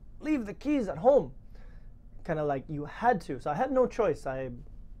 can't leave the keys at home. Kind of like you had to. So I had no choice. I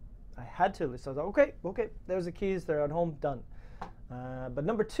had to. So I was like, okay, there's the keys. They're at home. Done. But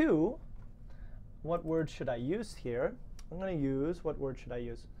number two, what word should I use here? I'm going to use, what word should I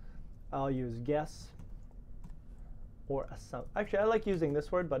use? I'll use guess or assumption. Actually, I like using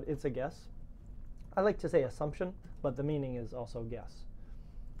this word, but it's a guess. I like to say assumption, but the meaning is also guess.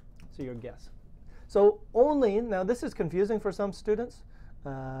 So your guess. So only, now this is confusing for some students.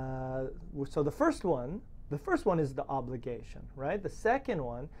 So the first one is the obligation, right? The second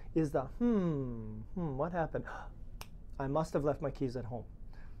one is the what happened? I must have left my keys at home.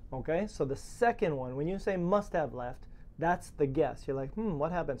 Okay, so the second one, when you say must have left, that's the guess. You're like,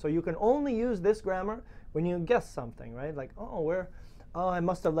 what happened? So you can only use this grammar when you guess something, right? Like, oh, I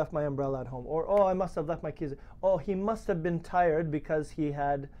must have left my umbrella at home. Or, oh, I must have left my keys. Oh, he must have been tired because he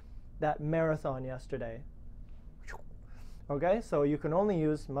had that marathon yesterday. Okay, so you can only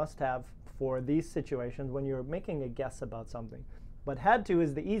use must have for these situations when you're making a guess about something. But had to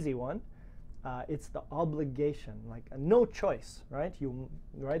is the easy one. It's the obligation, like a no choice, right?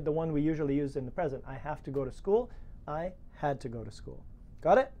 Right, the one we usually use in the present. I have to go to school. I had to go to school.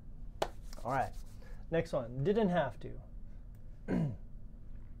 Got it? All right. Next one. Didn't have to.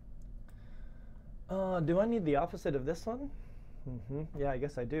 Do I need the opposite of this one? Yeah, I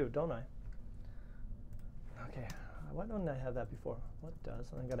guess I do, don't I? Okay. Why don't I have that before? What does?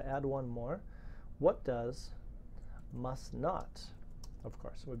 I'm going to add one more. What does must not, of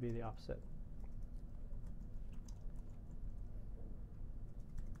course, would be the opposite.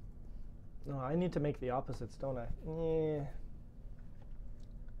 No, I need to make the opposites, don't I?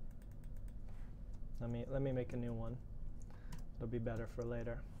 Let me make a new one. It'll be better for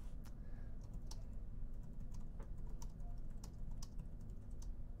later.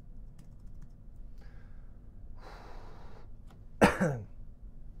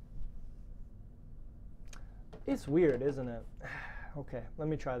 It's weird, isn't it? Okay, let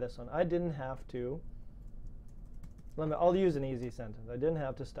me try this one. I didn't have to. I'll use an easy sentence. I didn't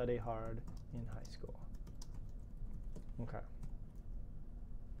have to study hard in high school. Okay.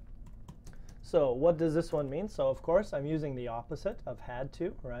 So what does this one mean? So of course I'm using the opposite of had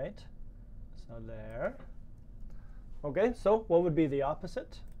to, right? So there. Okay, so what would be the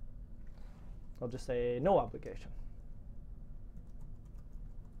opposite? I'll just say no obligation.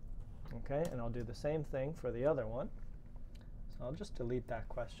 Okay, and I'll do the same thing for the other one. So I'll just delete that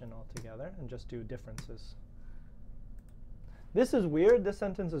question altogether and just do differences. This is weird. This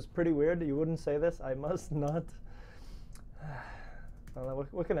sentence is pretty weird. You wouldn't say this. I must not.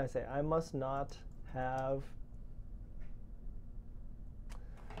 What can I say? I must not have.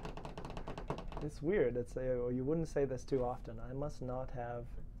 It's weird. It's you wouldn't say this too often. I must not have.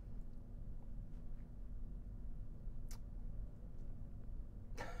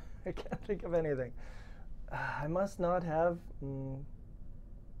 I can't think of anything. I must not have.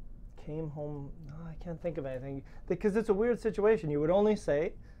 Came home. No, I can't think of anything because it's a weird situation. You would only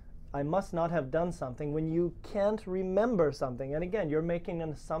say, I must not have done something when you can't remember something. And again, you're making an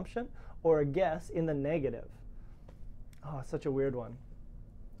assumption or a guess in the negative. Oh, it's such a weird one.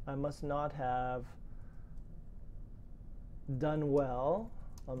 I must not have done well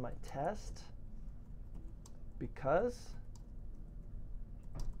on my test because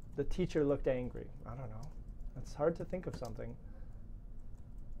the teacher looked angry. I don't know. It's hard to think of something.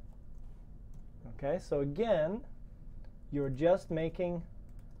 Okay, so again, you're just making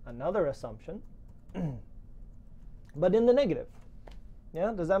another assumption, but in the negative.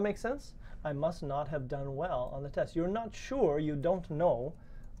 Yeah, does that make sense? I must not have done well on the test. You're not sure, you don't know,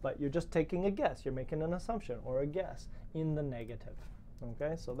 but you're just taking a guess. You're making an assumption or a guess in the negative.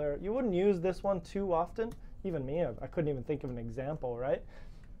 Okay, so there, you wouldn't use this one too often. Even me, I couldn't even think of an example, right?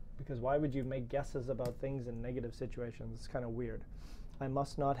 Because why would you make guesses about things in negative situations? It's kind of weird. I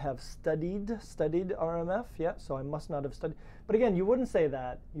must not have studied RMF, yeah, so I must not have studied. But again, you wouldn't say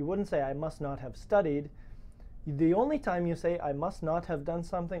that. You wouldn't say I must not have studied. The only time you say I must not have done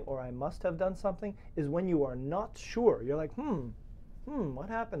something or I must have done something is when you are not sure. You're like, what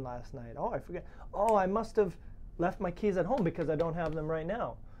happened last night? Oh, I forget. Oh, I must have left my keys at home because I don't have them right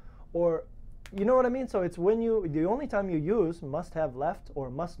now. Or, you know what I mean? So it's when the only time you use must have left or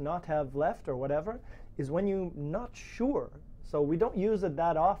must not have left or whatever is when you're not sure. So we don't use it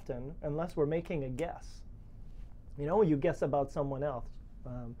that often unless we're making a guess. You know, you guess about someone else.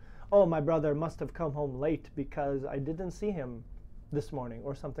 Oh, my brother must have come home late because I didn't see him this morning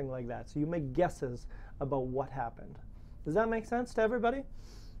or something like that. So you make guesses about what happened. Does that make sense to everybody?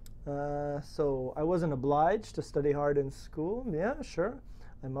 So I wasn't obliged to study hard in school. Yeah, sure.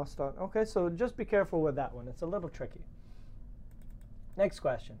 I must not. Okay, so just be careful with that one. It's a little tricky. Next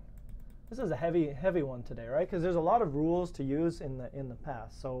question. This is a heavy one today, right? Because there's a lot of rules to use in the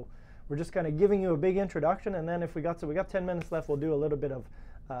past. So we're just kind of giving you a big introduction, and then if we got 10 minutes left, we'll do a little bit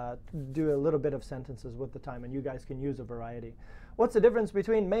of sentences with the time, and you guys can use a variety. What's the difference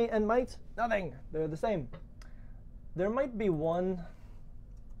between may and might? Nothing. They're the same. There might be one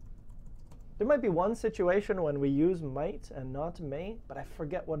situation when we use might and not may, but I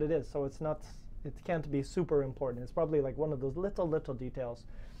forget what it is. So it can't be super important. It's probably like one of those little details.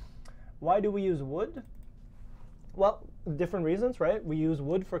 Why do we use would? Well, different reasons, right? We use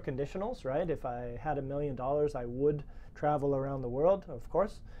would for conditionals, right? If I had $1 million, I would travel around the world, of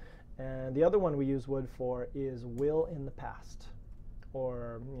course. And the other one we use would for is will in the past.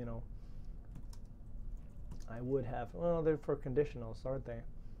 Or, you know, I would have. Well, they're for conditionals, aren't they?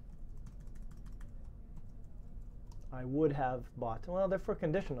 I would have bought. Well, they're for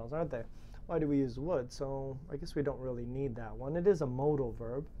conditionals, aren't they? Why do we use would? So I guess we don't really need that one. It is a modal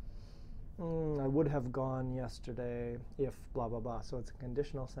verb. I would have gone yesterday if blah, blah, blah. So it's a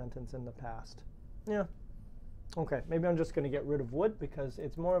conditional sentence in the past. Yeah. Okay, maybe I'm just going to get rid of would because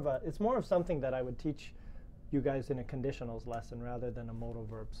it's more of something that I would teach you guys in a conditionals lesson rather than a modal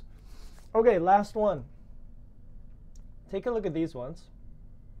verbs. Okay, last one. Take a look at these ones.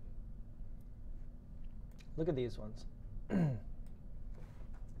 Look at these ones.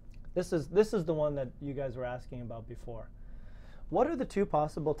 This is the one that you guys were asking about before. What are the two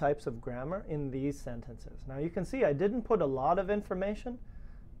possible types of grammar in these sentences? Now you can see I didn't put a lot of information.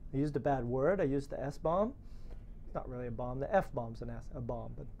 I used a bad word. I used the S-bomb. It's not really a bomb. The F-bomb's a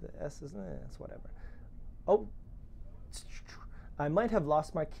bomb, but the S is, it's whatever. Oh, I might have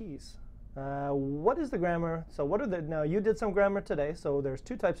lost my keys. What is the grammar? So now you did some grammar today, so there's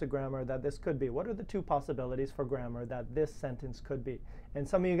two types of grammar that this could be. What are the two possibilities for grammar that this sentence could be? And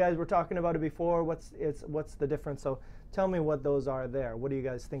some of you guys were talking about it before. What's the difference? So tell me what those are there. What do you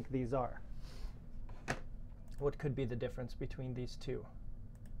guys think these are? What could be the difference between these two?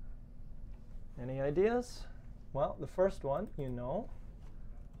 Any ideas? Well, the first one, you know,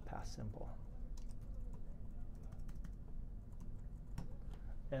 past simple.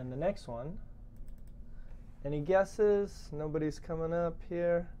 And the next one, any guesses? Nobody's coming up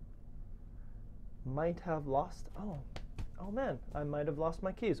here. Might have lost. Oh man, I might have lost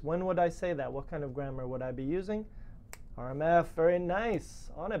my keys. When would I say that? What kind of grammar would I be using? RMF, very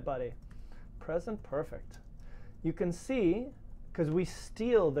nice. On it, buddy. Present perfect. You can see, because we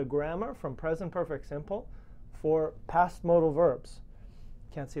steal the grammar from present perfect simple for past modal verbs.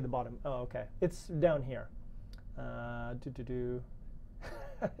 Can't see the bottom. Oh, okay. It's down here.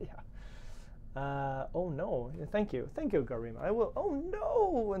 Yeah. Oh no. Thank you, Garima. I will. Oh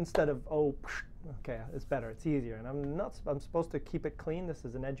no, instead of oh. Okay, it's better. It's easier, and I'm supposed to keep it clean. This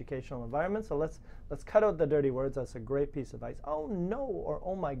is an educational environment, so let's cut out the dirty words. That's a great piece of advice. Oh no, or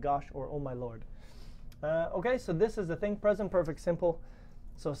oh my gosh, or oh my lord. Okay, so this is the thing. Present perfect simple.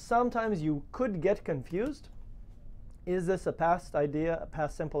 So sometimes you could get confused. Is this a past idea, a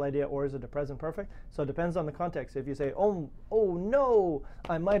past simple idea, or is it a present perfect? So it depends on the context. If you say, oh no,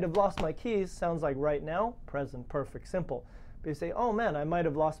 I might have lost my keys, sounds like right now, present perfect simple. But you say, oh man, I might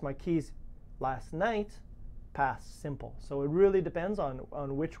have lost my keys last night, past simple. So it really depends on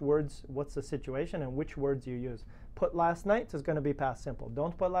which words, what's the situation, and which words you use. Put last night is going to be past simple.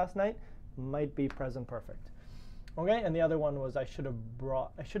 Don't put last night, might be present perfect. Okay, and the other one was I should have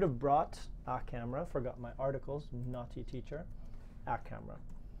brought a camera. Forgot my articles. Naughty teacher. A camera.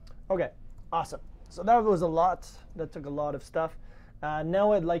 Okay, awesome. So that was a lot. That took a lot of stuff.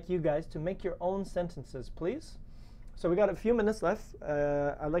 Now I'd like you guys to make your own sentences, please. So we got a few minutes left.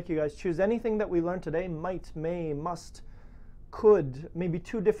 I'd like you guys choose anything that we learned today. Might, may, must, could. Maybe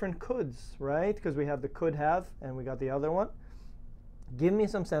two different coulds, right? Because we have the could have and we got the other one. Give me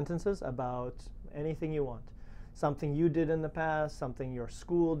some sentences about anything you want. something you did in the past, something your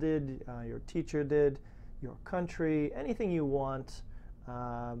school did, your teacher did, your country, anything you want,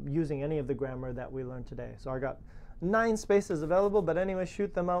 using any of the grammar that we learned today. So I got 9 spaces available, but anyway,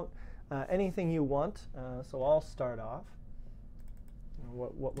 shoot them out. Anything you want. So I'll start off.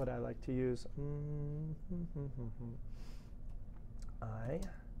 What would I like to use? I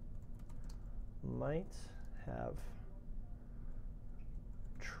might have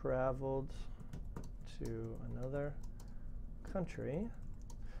traveled to another country.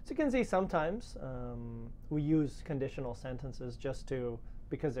 So you can see sometimes we use conditional sentences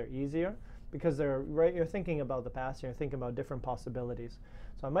because they're easier, because you're thinking about the past, you're thinking about different possibilities.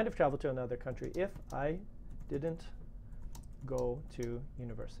 So I might have traveled to another country if I didn't go to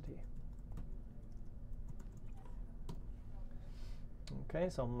university. Okay,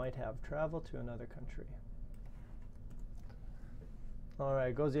 so might have traveled to another country. All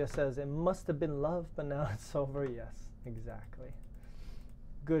right, Gozia says, it must have been love, but now it's over. Yes, exactly.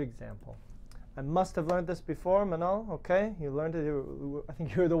 Good example. I must have learned this before, Manal. Okay, you learned it. I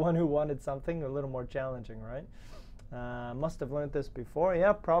think you're the one who wanted something a little more challenging, right? Must have learned this before.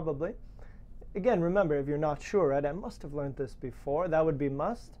 Yeah, probably. Again, remember, if you're not sure, right? I must have learned this before. That would be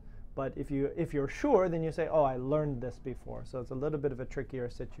must. But if you're sure, then you say, oh, I learned this before. So it's a little bit of a trickier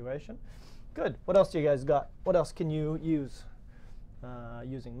situation. Good. What else do you guys got? What else can you use?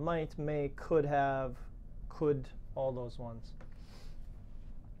 Using might, may, could have, could, all those ones.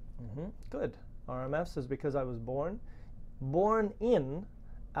 Good. RMF says, because I was born in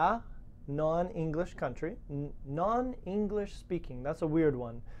a non-English country, non-English speaking. That's a weird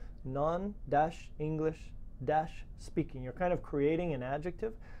one. Non-English speaking. You're kind of creating an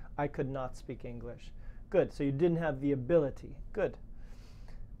adjective. I could not speak English. Good. So you didn't have the ability. Good.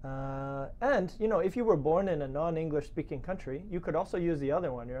 And if you were born in a non-English speaking country, you could also use the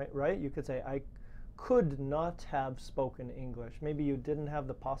other one, right? You could say, I could not have spoken English. Maybe you didn't have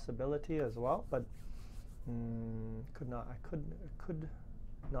the possibility as well, but I could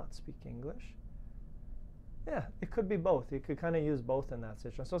not speak English. Yeah, it could be both. You could kind of use both in that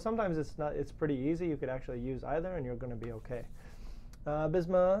situation. So sometimes it's pretty easy. You could actually use either and you're going to be okay.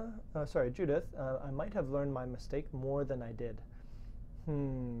 Judith, I might have learned my mistake more than I did.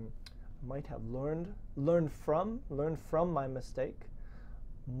 Might have learned from my mistake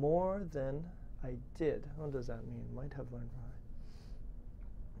more than I did. What does that mean? Might have learned from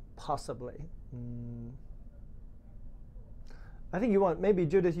possibly. I think maybe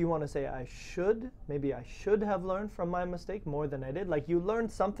Judith, you want to say maybe I should have learned from my mistake more than I did. Like you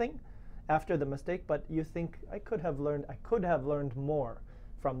learned something after the mistake, but you think I could have learned more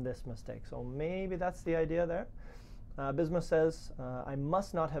from this mistake. So maybe that's the idea there. Bisma says, I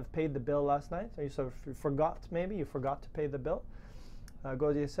must not have paid the bill last night. So you forgot to pay the bill.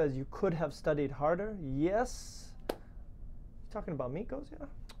 Gozia says, you could have studied harder. Yes. Talking about me, Gozia?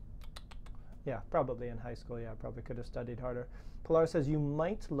 Yeah, probably in high school. Yeah, probably could have studied harder. Pilar says, you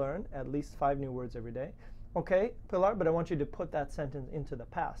might learn at least 5 new words every day. Okay, Pilar, but I want you to put that sentence into the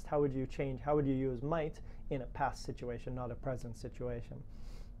past. How would you use might in a past situation, not a present situation?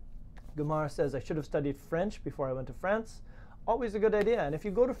 Gumar says, I should have studied French before I went to France. Always a good idea. And if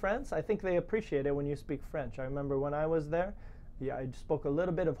you go to France, I think they appreciate it when you speak French. I remember when I was there, yeah, I spoke a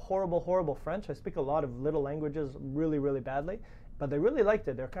little bit of horrible French. I speak a lot of little languages really, really badly. But they really liked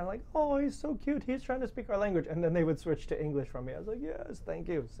it. They're kind of like, oh, he's so cute. He's trying to speak our language. And then they would switch to English from me. I was like, yes, thank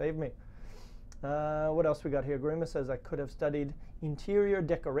you. Save me. What else we got here? Garima says, I could have studied interior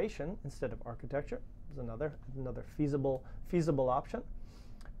decoration instead of architecture. There's another feasible option.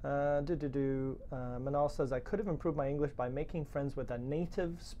 Manal says, I could have improved my English by making friends with a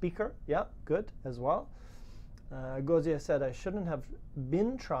native speaker. Yeah, good as well. Gozia said, I shouldn't have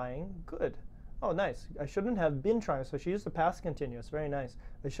been trying. Good. Oh, nice. I shouldn't have been trying. So she used the past continuous. Very nice.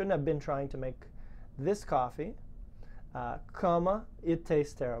 I shouldn't have been trying to make this coffee, comma, it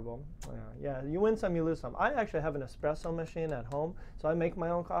tastes terrible. Yeah, you win some, you lose some. I actually have an espresso machine at home, so I make my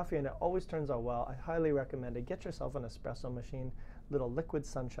own coffee, and it always turns out well. I highly recommend it. Get yourself an espresso machine, little liquid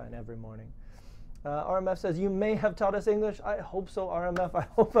sunshine every morning. RMF says, you may have taught us English. I hope so, RMF. I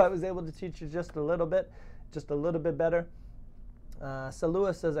hope I was able to teach you just a little bit better.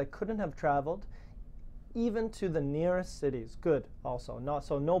 Salua says, I couldn't have traveled even to the nearest cities. Good, also.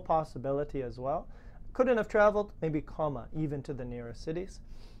 No possibility as well. Couldn't have traveled, maybe comma, even to the nearest cities.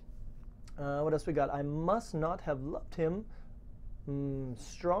 What else we got? I must not have loved him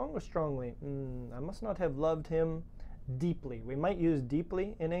strong or strongly. I must not have loved him deeply. We might use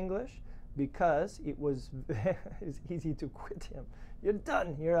deeply in English because it was it's easy to quit him. You're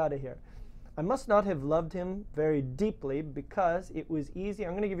done. You're out of here. I must not have loved him very deeply because it was easy.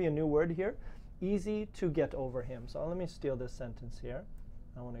 I'm going to give you a new word here. easy to get over him. So let me steal this sentence here.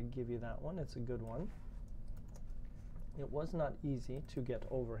 I want to give you that one. It's a good one. It was not easy to get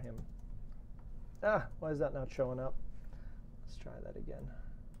over him. Ah, why is that not showing up? Let's try that again.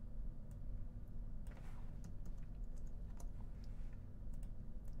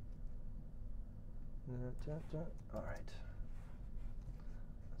 All right.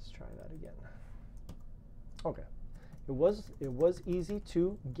 Let's try that again. Okay. It was easy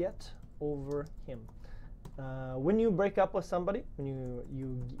to get over him. When you break up with somebody, when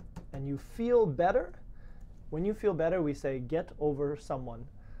you feel better, when you feel better, we say get over someone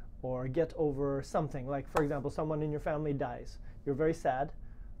or get over something. Like, for example, someone in your family dies. You're very sad,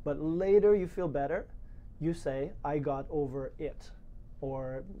 but later you feel better. You say, I got over it.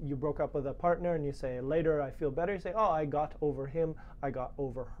 Or you broke up with a partner and you say, later I feel better. You say, oh, I got over him, I got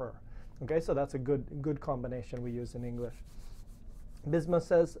over her. Okay, so that's a good combination we use in English. Bisma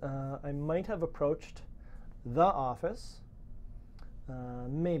says, I might have approached the office.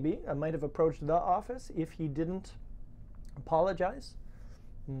 Maybe I might have approached the office if he didn't apologize.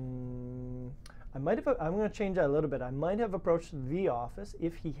 I'm going to change that a little bit. I might have approached the office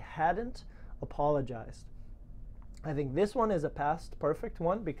if he hadn't apologized. I think this one is a past perfect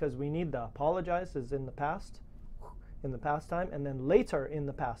one because we need the apologize is in the past time, and then later in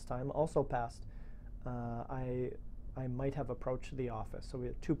the past time, also past, I might have approached the office. So we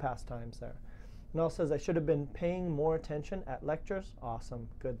have two past times there. Nell says, I should have been paying more attention at lectures. Awesome,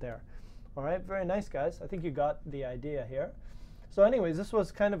 good there. All right, very nice, guys. I think you got the idea here. So anyways, this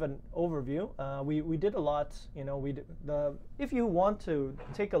was kind of an overview. We did a lot, you know, if you want to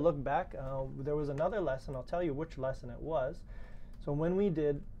take a look back, there was another lesson. I'll tell you which lesson it was. So when we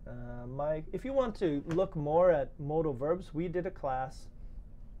did if you want to look more at modal verbs, we did a class,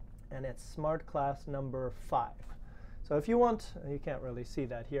 and it's Smart class number 5. So if you want, you can't really see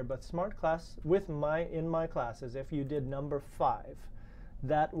that here, but Smart class in my classes, if you did number 5,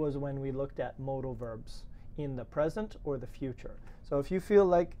 that was when we looked at modal verbs in the present or the future. So if you feel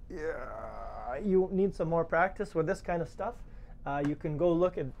like you need some more practice with this kind of stuff, you can go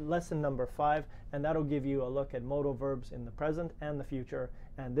look at lesson number 5, and that'll give you a look at modal verbs in the present and the future,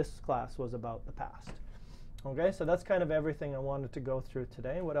 and this class was about the past. Okay, so that's kind of everything I wanted to go through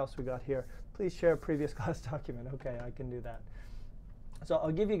today. What else we got here? Please share previous class document. Okay, I can do that. So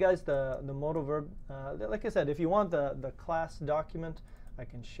I'll give you guys the modal verb. Like I said, if you want the class document, I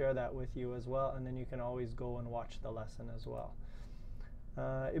can share that with you as well, and then you can always go and watch the lesson as well.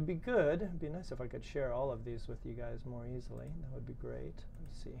 It'd be nice if I could share all of these with you guys more easily. That would be great.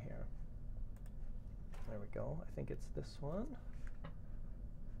 Let's see here. There we go. I think it's this one.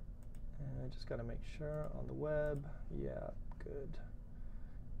 And I just got to make sure on the web. Yeah, good.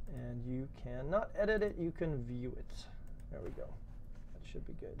 And you can not edit it, you can view it. There we go. That should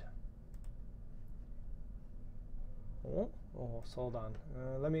be good. Oh, hold on.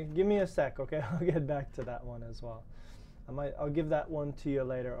 Give me a sec, okay? I'll get back to that one as well. I'll give that one to you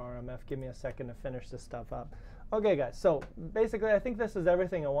later, RMF. Give me a second to finish this stuff up. Okay, guys. So basically, I think this is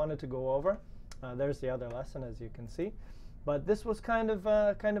everything I wanted to go over. There's the other lesson, as you can see. But this was kind of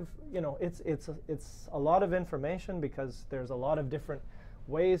you know, it's a lot of information because there's a lot of different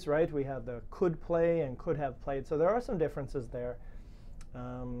ways, right? We have the could play and could have played. So there are some differences there.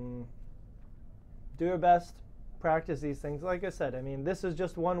 Do your best. Practice these things. Like I said, I mean, this is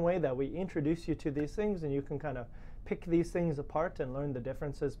just one way that we introduce you to these things, and you can kind of pick these things apart and learn the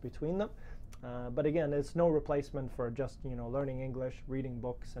differences between them. But again, it's no replacement for just, you know, learning English, reading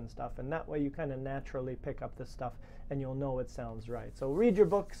books and stuff. And that way you kind of naturally pick up this stuff and you'll know it sounds right. So read your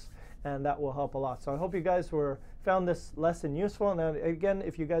books, and that will help a lot. So I hope you guys found this lesson useful. Now, again,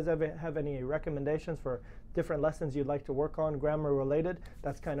 if you guys have any recommendations for different lessons you'd like to work on, grammar related,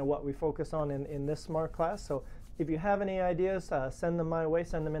 that's kind of what we focus on in this Smart class. So if you have any ideas, send them my way,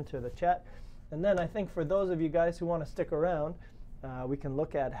 send them into the chat. And then I think for those of you guys who want to stick around, we can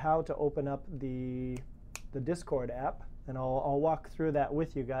look at how to open up the Discord app, and I'll walk through that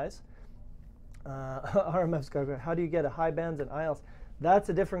with you guys. RMF's got, how do you get a high bands in IELTS? That's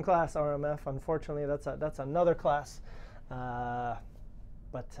a different class, RMF. Unfortunately, that's another class.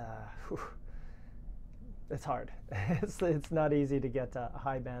 It's hard. It's not easy to get a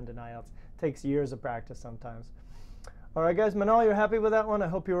high band in IELTS. It takes years of practice sometimes. All right, guys. Manal, you're happy with that one? I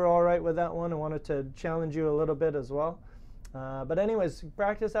hope you were all right with that one. I wanted to challenge you a little bit as well. But anyways,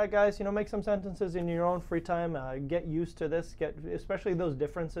 practice that, guys. You know, make some sentences in your own free time. Get used to this. Especially those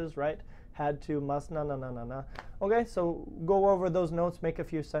differences, right? Had to, must, na. Okay, so go over those notes, make a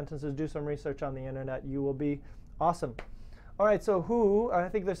few sentences, do some research on the internet. You will be awesome. All right, so I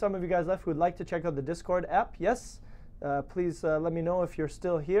think there's some of you guys left who would like to check out the Discord app. Yes? Please let me know if you're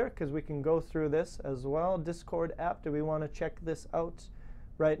still here, because we can go through this as well. Discord app, do we want to check this out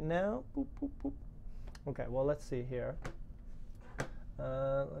right now? Boop, boop, boop. Okay, well, let's see here.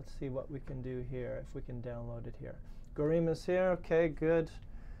 Let's see what we can do here, if we can download it here. Gorim is here. Okay, good.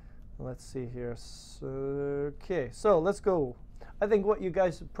 Let's see here. Okay, so let's go. I think what you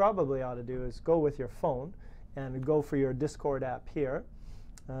guys probably ought to do is go with your phone and go for your Discord app here.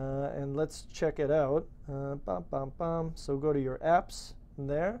 And let's check it out. So go to your apps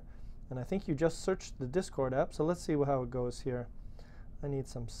there. And I think you just searched the Discord app. So let's see how it goes here. I need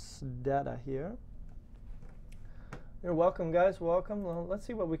some data here. You're welcome, guys. Welcome. Well, let's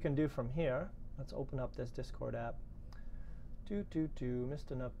see what we can do from here. Let's open up this Discord app.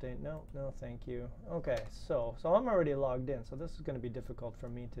 Missed an update. No, thank you. Okay, so I'm already logged in, so this is going to be difficult for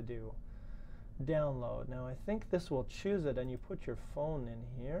me to do. Download. Now I think this will choose it, and you put your phone in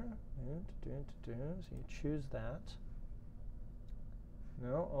here. So you choose that.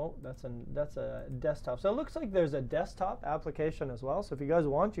 No, oh, that's a desktop. So it looks like there's a desktop application as well. So if you guys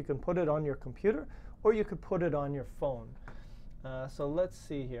want, you can put it on your computer, or you could put it on your phone. So let's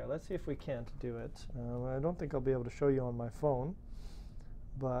see here. Let's see if we can't do it. I don't think I'll be able to show you on my phone,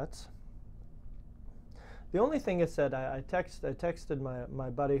 but the only thing is that I texted my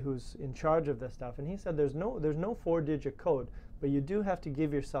buddy who's in charge of this stuff, and he said there's no 4-digit code, but you do have to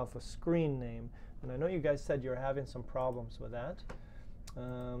give yourself a screen name. And I know you guys said you're having some problems with that.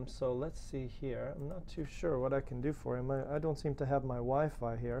 So let's see here. I'm not too sure what I can do for him. I don't seem to have my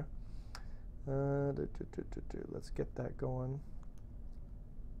Wi-Fi here. Let's get that going.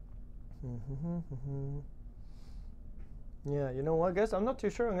 Yeah, you know what, guys? I'm not too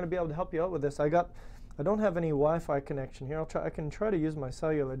sure I'm going to be able to help you out with this. I don't have any Wi-Fi connection here. I can try to use my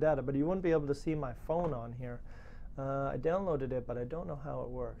cellular data, but you wouldn't be able to see my phone on here. I downloaded it, but I don't know how it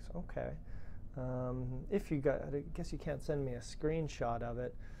works. Okay. If you got, I guess you can't send me a screenshot of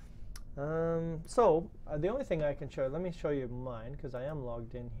it. The only thing I can show, let me show you mine, because I am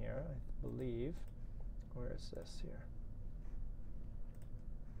logged in here, I believe. Where is this here?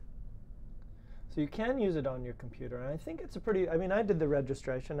 So you can use it on your computer, and I think it's a pretty, I mean, I did the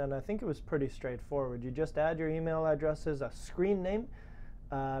registration, and I think it was pretty straightforward. You just add your email addresses, a screen name.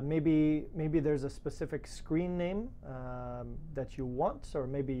 Maybe there's a specific screen name that you want, or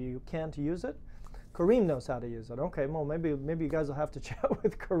maybe you can't use it. Kareem knows how to use it. Okay, well, maybe you guys will have to chat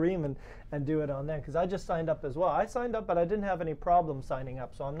with Kareem and do it on there, because I just signed up as well. I signed up, but I didn't have any problem signing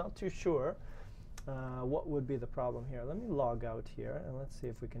up, so I'm not too sure what would be the problem here. Let me log out here, and let's see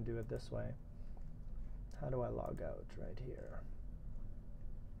if we can do it this way. How do I log out? Right here.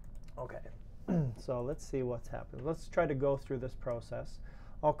 Okay, so let's see what's happened. Let's try to go through this process.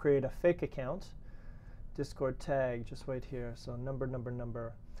 I'll create a fake account. Discord tag, just wait here. So number,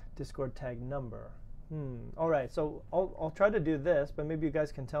 Discord tag number. All right, so I'll try to do this, but maybe you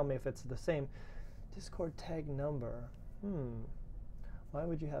guys can tell me if it's the same. Discord tag number. Why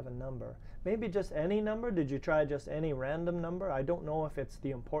would you have a number? Maybe just any number? Did you try just any random number? I don't know if it's the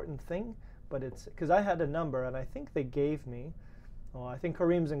important thing, but it's, because I had a number, and I think they gave me, oh, I think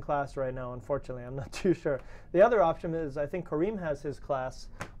Kareem's in class right now, unfortunately. I'm not too sure. The other option is I think Kareem has his class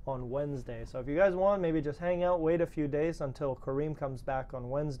on Wednesday. So if you guys want, maybe just hang out, wait a few days until Kareem comes back on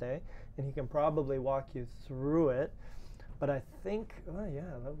Wednesday, and he can probably walk you through it. But I think, oh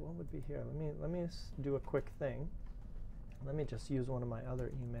yeah, what would be here? Let me do a quick thing. Let me just use one of my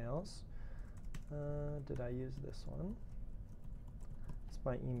other emails. Did I use this one? It's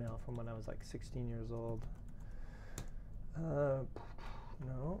my email from when I was like 16 years old.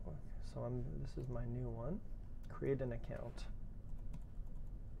 No. So this is my new one. Create an account.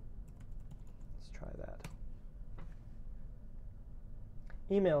 Let's try that.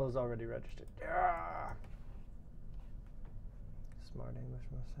 Email is already registered. Yeah. Smart English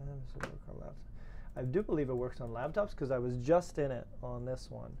must have. This will work on laptops. I do believe it works on laptops because I was just in it on this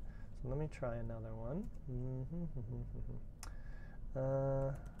one. So let me try another one.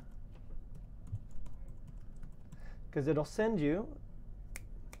 Because it'll send you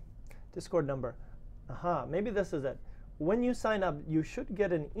Discord number. Maybe this is it. When you sign up, you should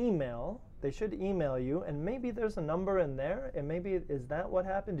get an email. They should email you, and maybe there's a number in there, and maybe, is that what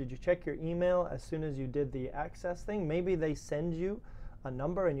happened? Did you check your email as soon as you did the access thing? Maybe they send you a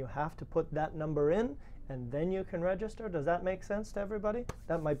number, and you have to put that number in, and then you can register. Does that make sense to everybody?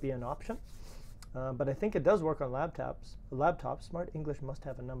 That might be an option. But I think it does work on laptops. Smart English must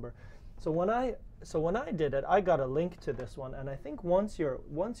have a number. So when I did it, I got a link to this one, and I think once you're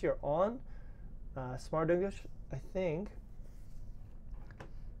on Smart English, I think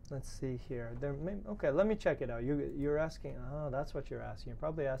Let's see here. Okay, let me check it out. You're asking, oh, that's what you're asking. You're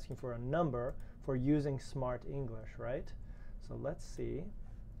probably asking for a number for using Smart English, right? So let's see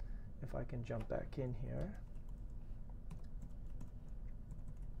if I can jump back in here.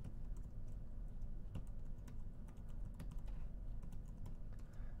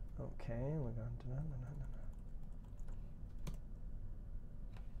 Okay, we're going to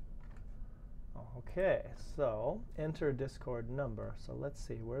Okay, so enter Discord number. So let's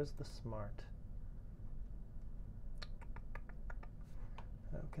see, where's the Smart?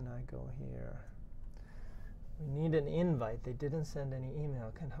 How can I go here? We need an invite. They didn't send any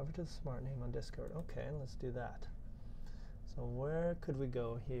email. Can hover to the Smart name on Discord. Okay, let's do that. So where could we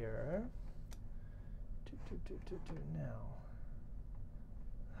go here? Now,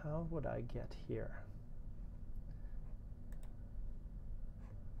 how would I get here?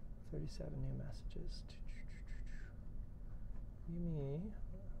 37 new messages. Me.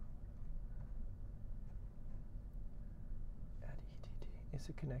 At ETT. Is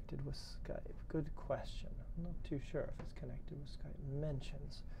it connected with Skype? Good question. I'm not too sure if it's connected with Skype.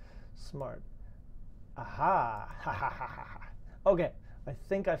 Mentions. Smart. Aha! Ha ha ha ha ha. Okay, I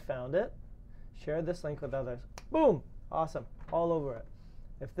think I found it. Share this link with others. Boom! Awesome. All over it.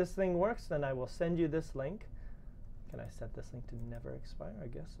 If this thing works, then I will send you this link. Can I set this link to never expire? I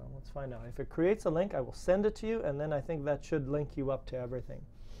guess so. Let's find out. If it creates a link, I will send it to you, and then I think that should link you up to everything.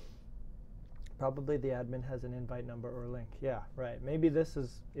 Probably the admin has an invite number or link. Yeah, right. Maybe this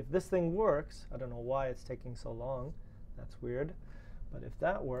is, if this thing works, I don't know why it's taking so long. That's weird. But if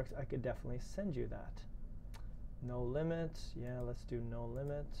that works, I could definitely send you that. No limit. Yeah, let's do no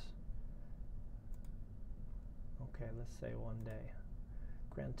limit. Okay, let's say 1 day.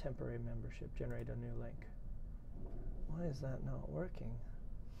 Grant temporary membership. Generate a new link. Why is that not working?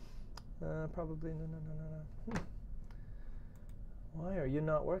 Probably no. Why are you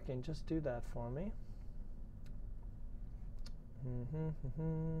not working? Just do that for me.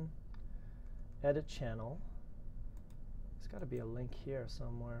 Edit channel. There's got to be a link here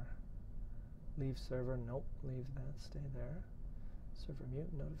somewhere. Leave server. Nope. Leave that. Stay there. Server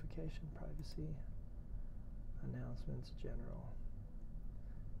mute. Notification. Privacy. Announcements. General.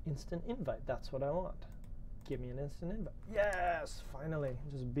 Instant invite. That's what I want. Give me an instant invite. Yes! Finally.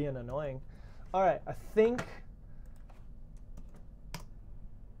 Just being annoying. All right. I think...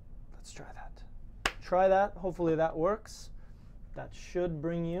 Let's try that. Try that. Hopefully that works. That should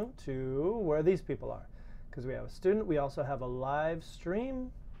bring you to where these people are. Because we have a student. We also have a live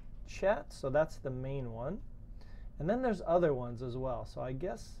stream chat. So that's the main one. And then there's other ones as well. So I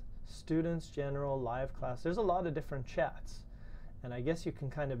guess students, general, live class. There's a lot of different chats. And I guess you can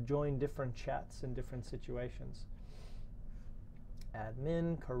kind of join different chats in different situations.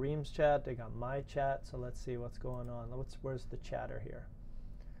 Admin, Kareem's chat, they got my chat, so let's see what's going on. Where's the chatter here?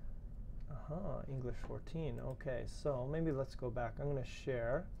 English 14, okay, so maybe let's go back. I'm gonna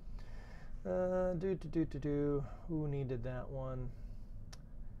share. Who needed that one?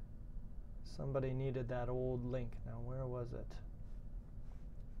 Somebody needed that old link. Now, where was it?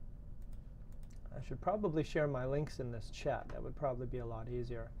 I should probably share my links in this chat. That would probably be a lot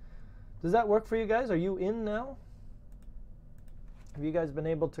easier. Does that work for you guys? Are you in now? Have you guys been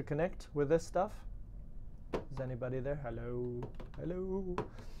able to connect with this stuff? Is anybody there? Hello? Hello?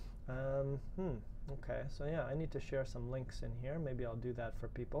 Okay, so yeah, I need to share some links in here. Maybe I'll do that for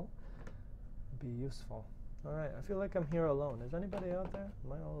people. It'd be useful. All right, I feel like I'm here alone. Is anybody out there?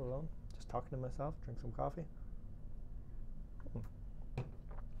 Am I all alone? Just talking to myself, drink some coffee?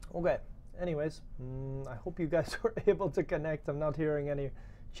 Okay. Anyways, I hope you guys were able to connect. I'm not hearing any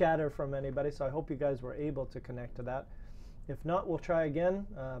chatter from anybody, so I hope you guys were able to connect to that. If not, we'll try again.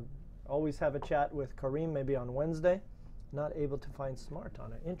 Always have a chat with Kareem, maybe on Wednesday. Not able to find Smart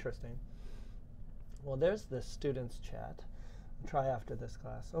on it. Interesting. Well, there's the students' chat. I'll try after this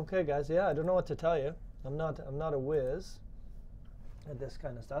class. Okay, guys. Yeah, I don't know what to tell you. I'm not a whiz at this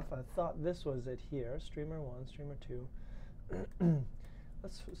kind of stuff. I thought this was it here. Streamer 1, Streamer 2.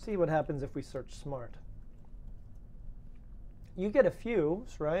 Let's see what happens if we search Smart. You get a few,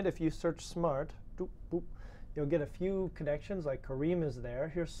 right? If you search Smart, doop, boop, you'll get a few connections, like Kareem is there.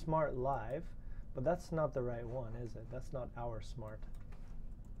 Here's Smart Live, but that's not the right one, is it? That's not our Smart.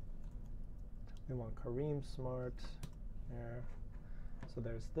 We want Kareem Smart there. So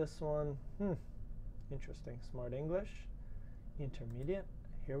there's this one. Interesting. Smart English, Intermediate.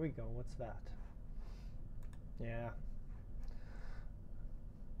 Here we go. What's that? Yeah.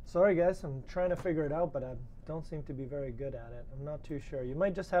 Sorry guys, I'm trying to figure it out, but I don't seem to be very good at it. I'm not too sure. You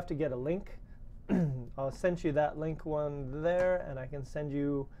might just have to get a link. I'll send you that link one there, and I can send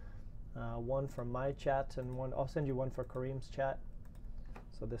you one from my chat, and I'll send you one for Kareem's chat.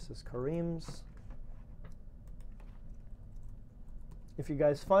 So this is Kareem's. If you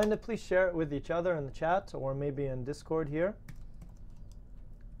guys find it, please share it with each other in the chat or maybe in Discord here.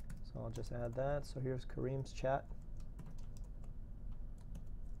 So I'll just add that. So here's Kareem's chat.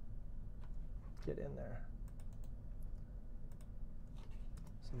 Get in there.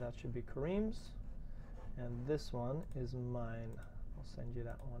 So that should be Kareem's. And this one is mine. I'll send you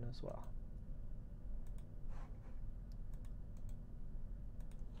that one as well.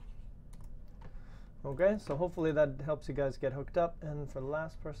 Okay, so hopefully that helps you guys get hooked up. And for the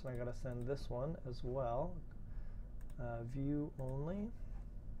last person, I gotta send this one as well. View only.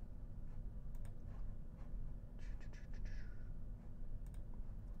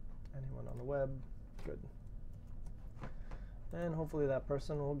 Anyone on the web? Good. And hopefully that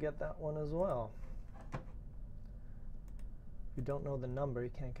person will get that one as well. If you don't know the number,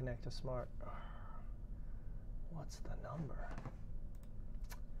 you can't connect to Smrt. What's the number?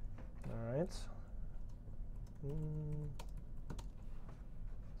 All right. Let's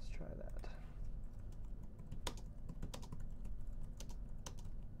try that.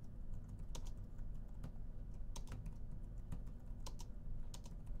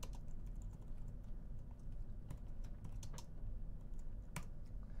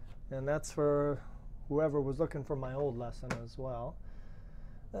 And that's for whoever was looking for my old lesson as well.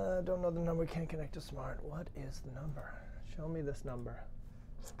 Don't know the number, can't connect to Smrt. What is the number? Show me this number.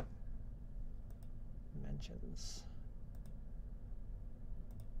 Mentions.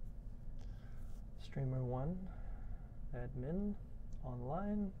 Streamer 1, admin,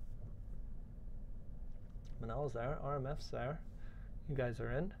 online. Manal's there, RMF's there. You guys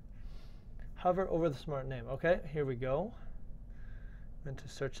are in. Hover over the Smrt name. Okay, here we go. And to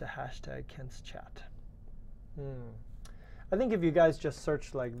search the hashtag Kent's chat. I think if you guys just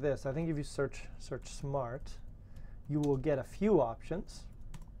search like this, I think if you search Smrt, you will get a few options,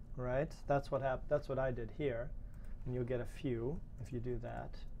 right? That's what I did here, and you'll get a few if you do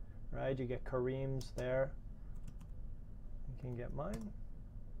that, right? You get Kareem's there. You can get mine.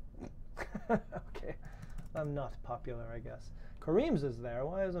 Okay, I'm not popular, I guess. Kareem's is there.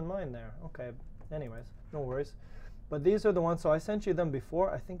 Why isn't mine there? Okay, anyways, no worries. But these are the ones, so I sent you them before.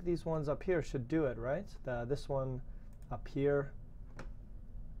 I think these ones up here should do it, right? This one up here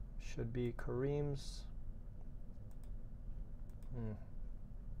should be Kareem's.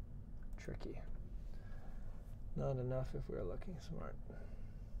 Tricky. Not enough if we're looking smart.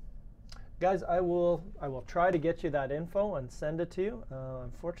 Guys, I will try to get you that info and send it to you.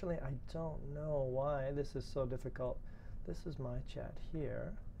 Unfortunately, I don't know why this is so difficult. This is my chat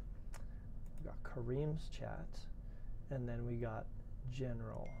here. We got Kareem's chat. And then we got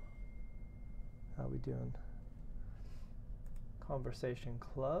general. How we doing? Conversation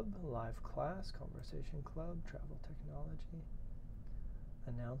club, live class, conversation club, travel technology,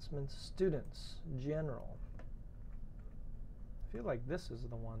 announcements, students, general. I feel like this is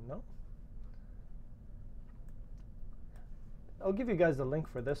the one, no? I'll give you guys a link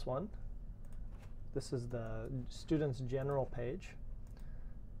for this one. This is the students general page.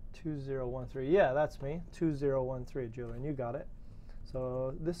 2013. Yeah, that's me. 2013, Julian. You got it.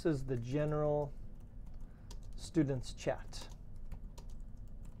 So this is the general students chat.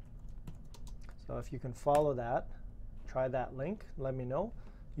 So if you can follow that, try that link, let me know.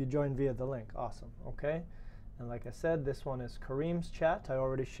 You join via the link. Awesome. Okay. And like I said, this one is Kareem's chat. I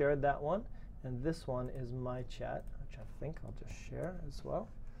already shared that one. And this one is my chat, which I think I'll just share as well.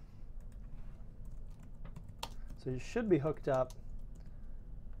 So you should be hooked up.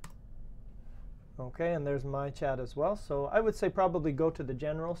 Okay, and there's my chat as well. So I would say probably go to the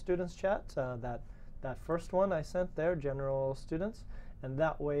general students chat, that first one I sent there, general students, and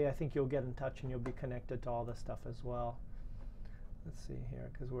that way I think you'll get in touch and you'll be connected to all this stuff as well. Let's see here,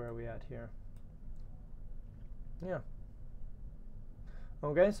 because where are we at here? Yeah.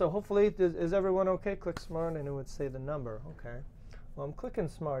 Okay, so hopefully, is everyone okay? Click Smrt and it would say the number. Okay. Well, I'm clicking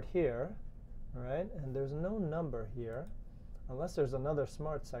Smrt here, all right, and there's no number here, unless there's another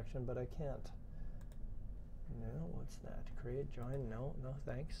Smrt section, but I can't. No, what's that? Create, join, no, no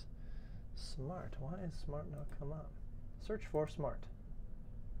thanks. Smrt, why is Smrt not come up? Search for Smrt.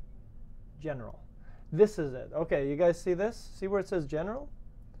 General. This is it. Okay, you guys see this? See where it says general?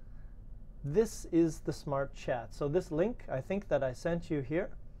 This is the Smrt chat. So this link, I think that I sent you here.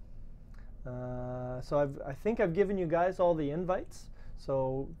 So I think I've given you guys all the invites.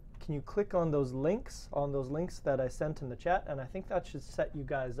 So can you click on those links that I sent in the chat? And I think that should set you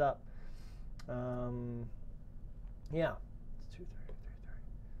guys up. Yeah, it's 2:30,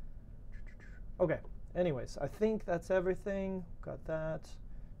 3:30. Okay, anyways, I think that's everything. Got that.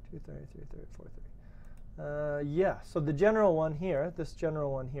 2:30, 3:30, Yeah, so the general one here, this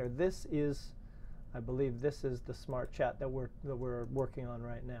general one here, this is, I believe this is the Smrt chat that we're working on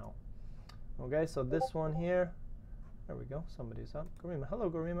right now. Okay, so this one here, there we go, somebody's up. Garima, hello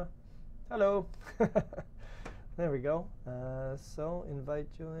Garima. Hello. There we go. So invite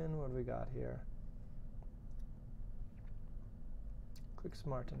Julian, what do we got here? Click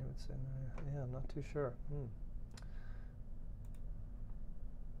Smrt and he would say, yeah, I'm not too sure.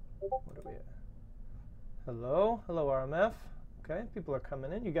 What are we at? Hello, hello RMF. Okay, people are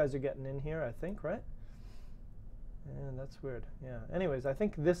coming in. You guys are getting in here, I think, right? And that's weird. Yeah. Anyways, I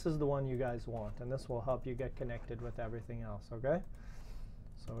think this is the one you guys want, and this will help you get connected with everything else. Okay.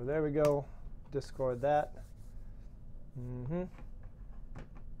 So there we go. Discord that.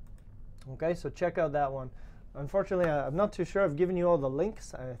 Okay, so check out that one. Unfortunately, I'm not too sure. I've given you all the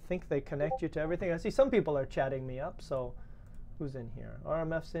links. I think they connect you to everything. I see some people are chatting me up. So who's in here?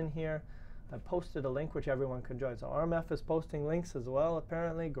 RMF's in here. I posted a link which everyone can join. So RMF is posting links as well,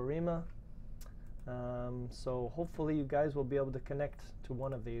 apparently. Garima. So hopefully you guys will be able to connect to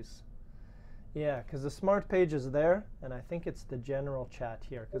one of these. Yeah, because the Smrt page is there, and I think it's the general chat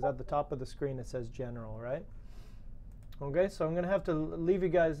here, because at the top of the screen it says general, right? Okay, so I'm going to have to leave you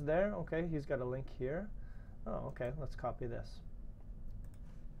guys there. Okay, he's got a link here. Oh, okay, let's copy this.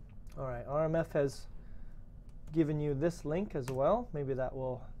 All right, RMF has given you this link as well. Maybe that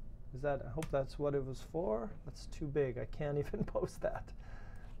will, I hope that's what it was for. That's too big. I can't even post that.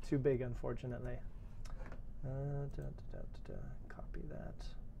 Too big, unfortunately. Copy that.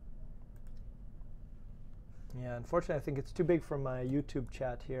 Yeah, unfortunately, I think it's too big for my YouTube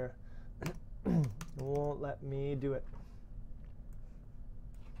chat here. It won't let me do it.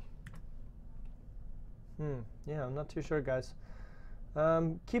 Yeah, I'm not too sure, guys.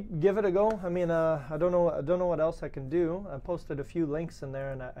 Give it a go. I mean, I don't know what else I can do. I posted a few links in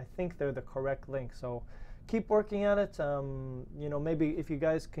there, and I think they're the correct link. So keep working at it. You know, maybe if you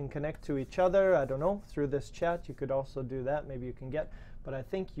guys can connect to each other, I don't know, through this chat, you could also do that. Maybe you can get. But I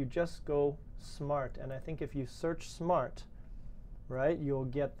think you just go Smrt, and I think if you search Smrt, right, you'll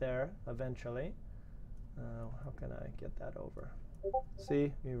get there eventually. How can I get that over?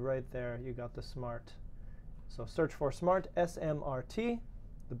 See, you right there, you got the Smrt. So search for Smrt, S-M-R-T,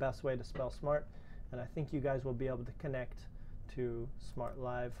 the best way to spell Smrt, and I think you guys will be able to connect to Smrt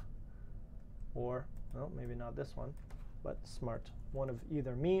Live, or, well, maybe not this one, but Smrt, one of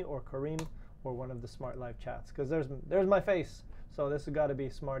either me or Kareem or one of the Smrt Live chats, because there's my face. So this has got to be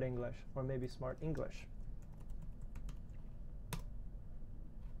Smrt English, or maybe Smrt English.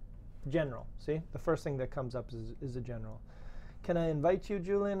 General, see? The first thing that comes up is a general. Can I invite you,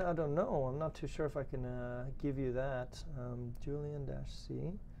 Julian? I don't know. I'm not too sure if I can give you that. Julian-C.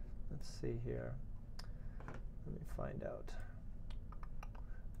 Let's see here. Let me find out.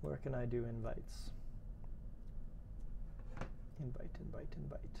 Where can I do invites? Invite, invite,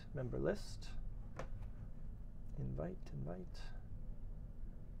 invite. Member list. Invite, invite.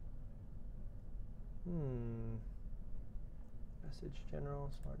 Message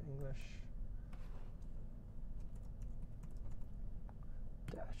general, Smrt English.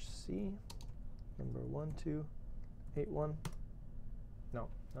 -C. Number 1281. No,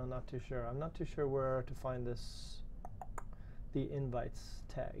 I'm not too sure. I'm not too sure where to find this, the invites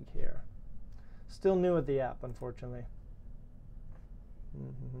tag here. Still new at the app, unfortunately.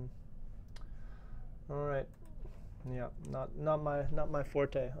 All right. Yeah, not my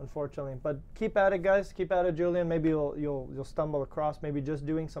forte, unfortunately. But keep at it, guys. Keep at it, Julian. Maybe you'll stumble across maybe just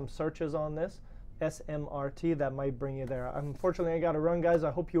doing some searches on this SMRT. That might bring you there. Unfortunately, I got to run, guys.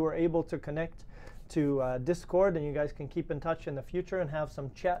 I hope you were able to connect to Discord, and you guys can keep in touch in the future and have some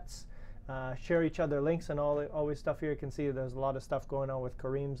chats. Share each other links and always stuff here. You can see there's a lot of stuff going on with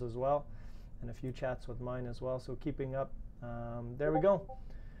Kareem's as well, and a few chats with mine as well. So keeping up. There we go.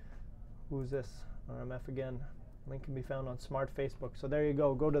 Who's this? RMF again. Link can be found on Smrt Facebook. So there you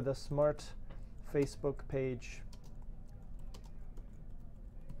go. Go to the Smrt Facebook page.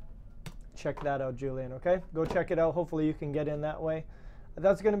 Check that out, Julian, okay? Go check it out. Hopefully you can get in that way.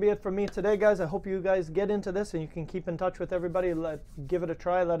 That's going to be it for me today, guys. I hope you guys get into this and you can keep in touch with everybody. Give it a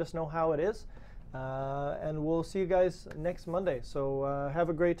try. Let us know how it is. And we'll see you guys next Monday. So have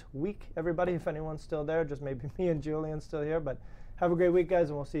a great week, everybody. If anyone's still there, just maybe me and Julian still here. But have a great week, guys,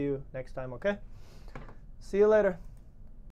 and we'll see you next time, okay? See you later.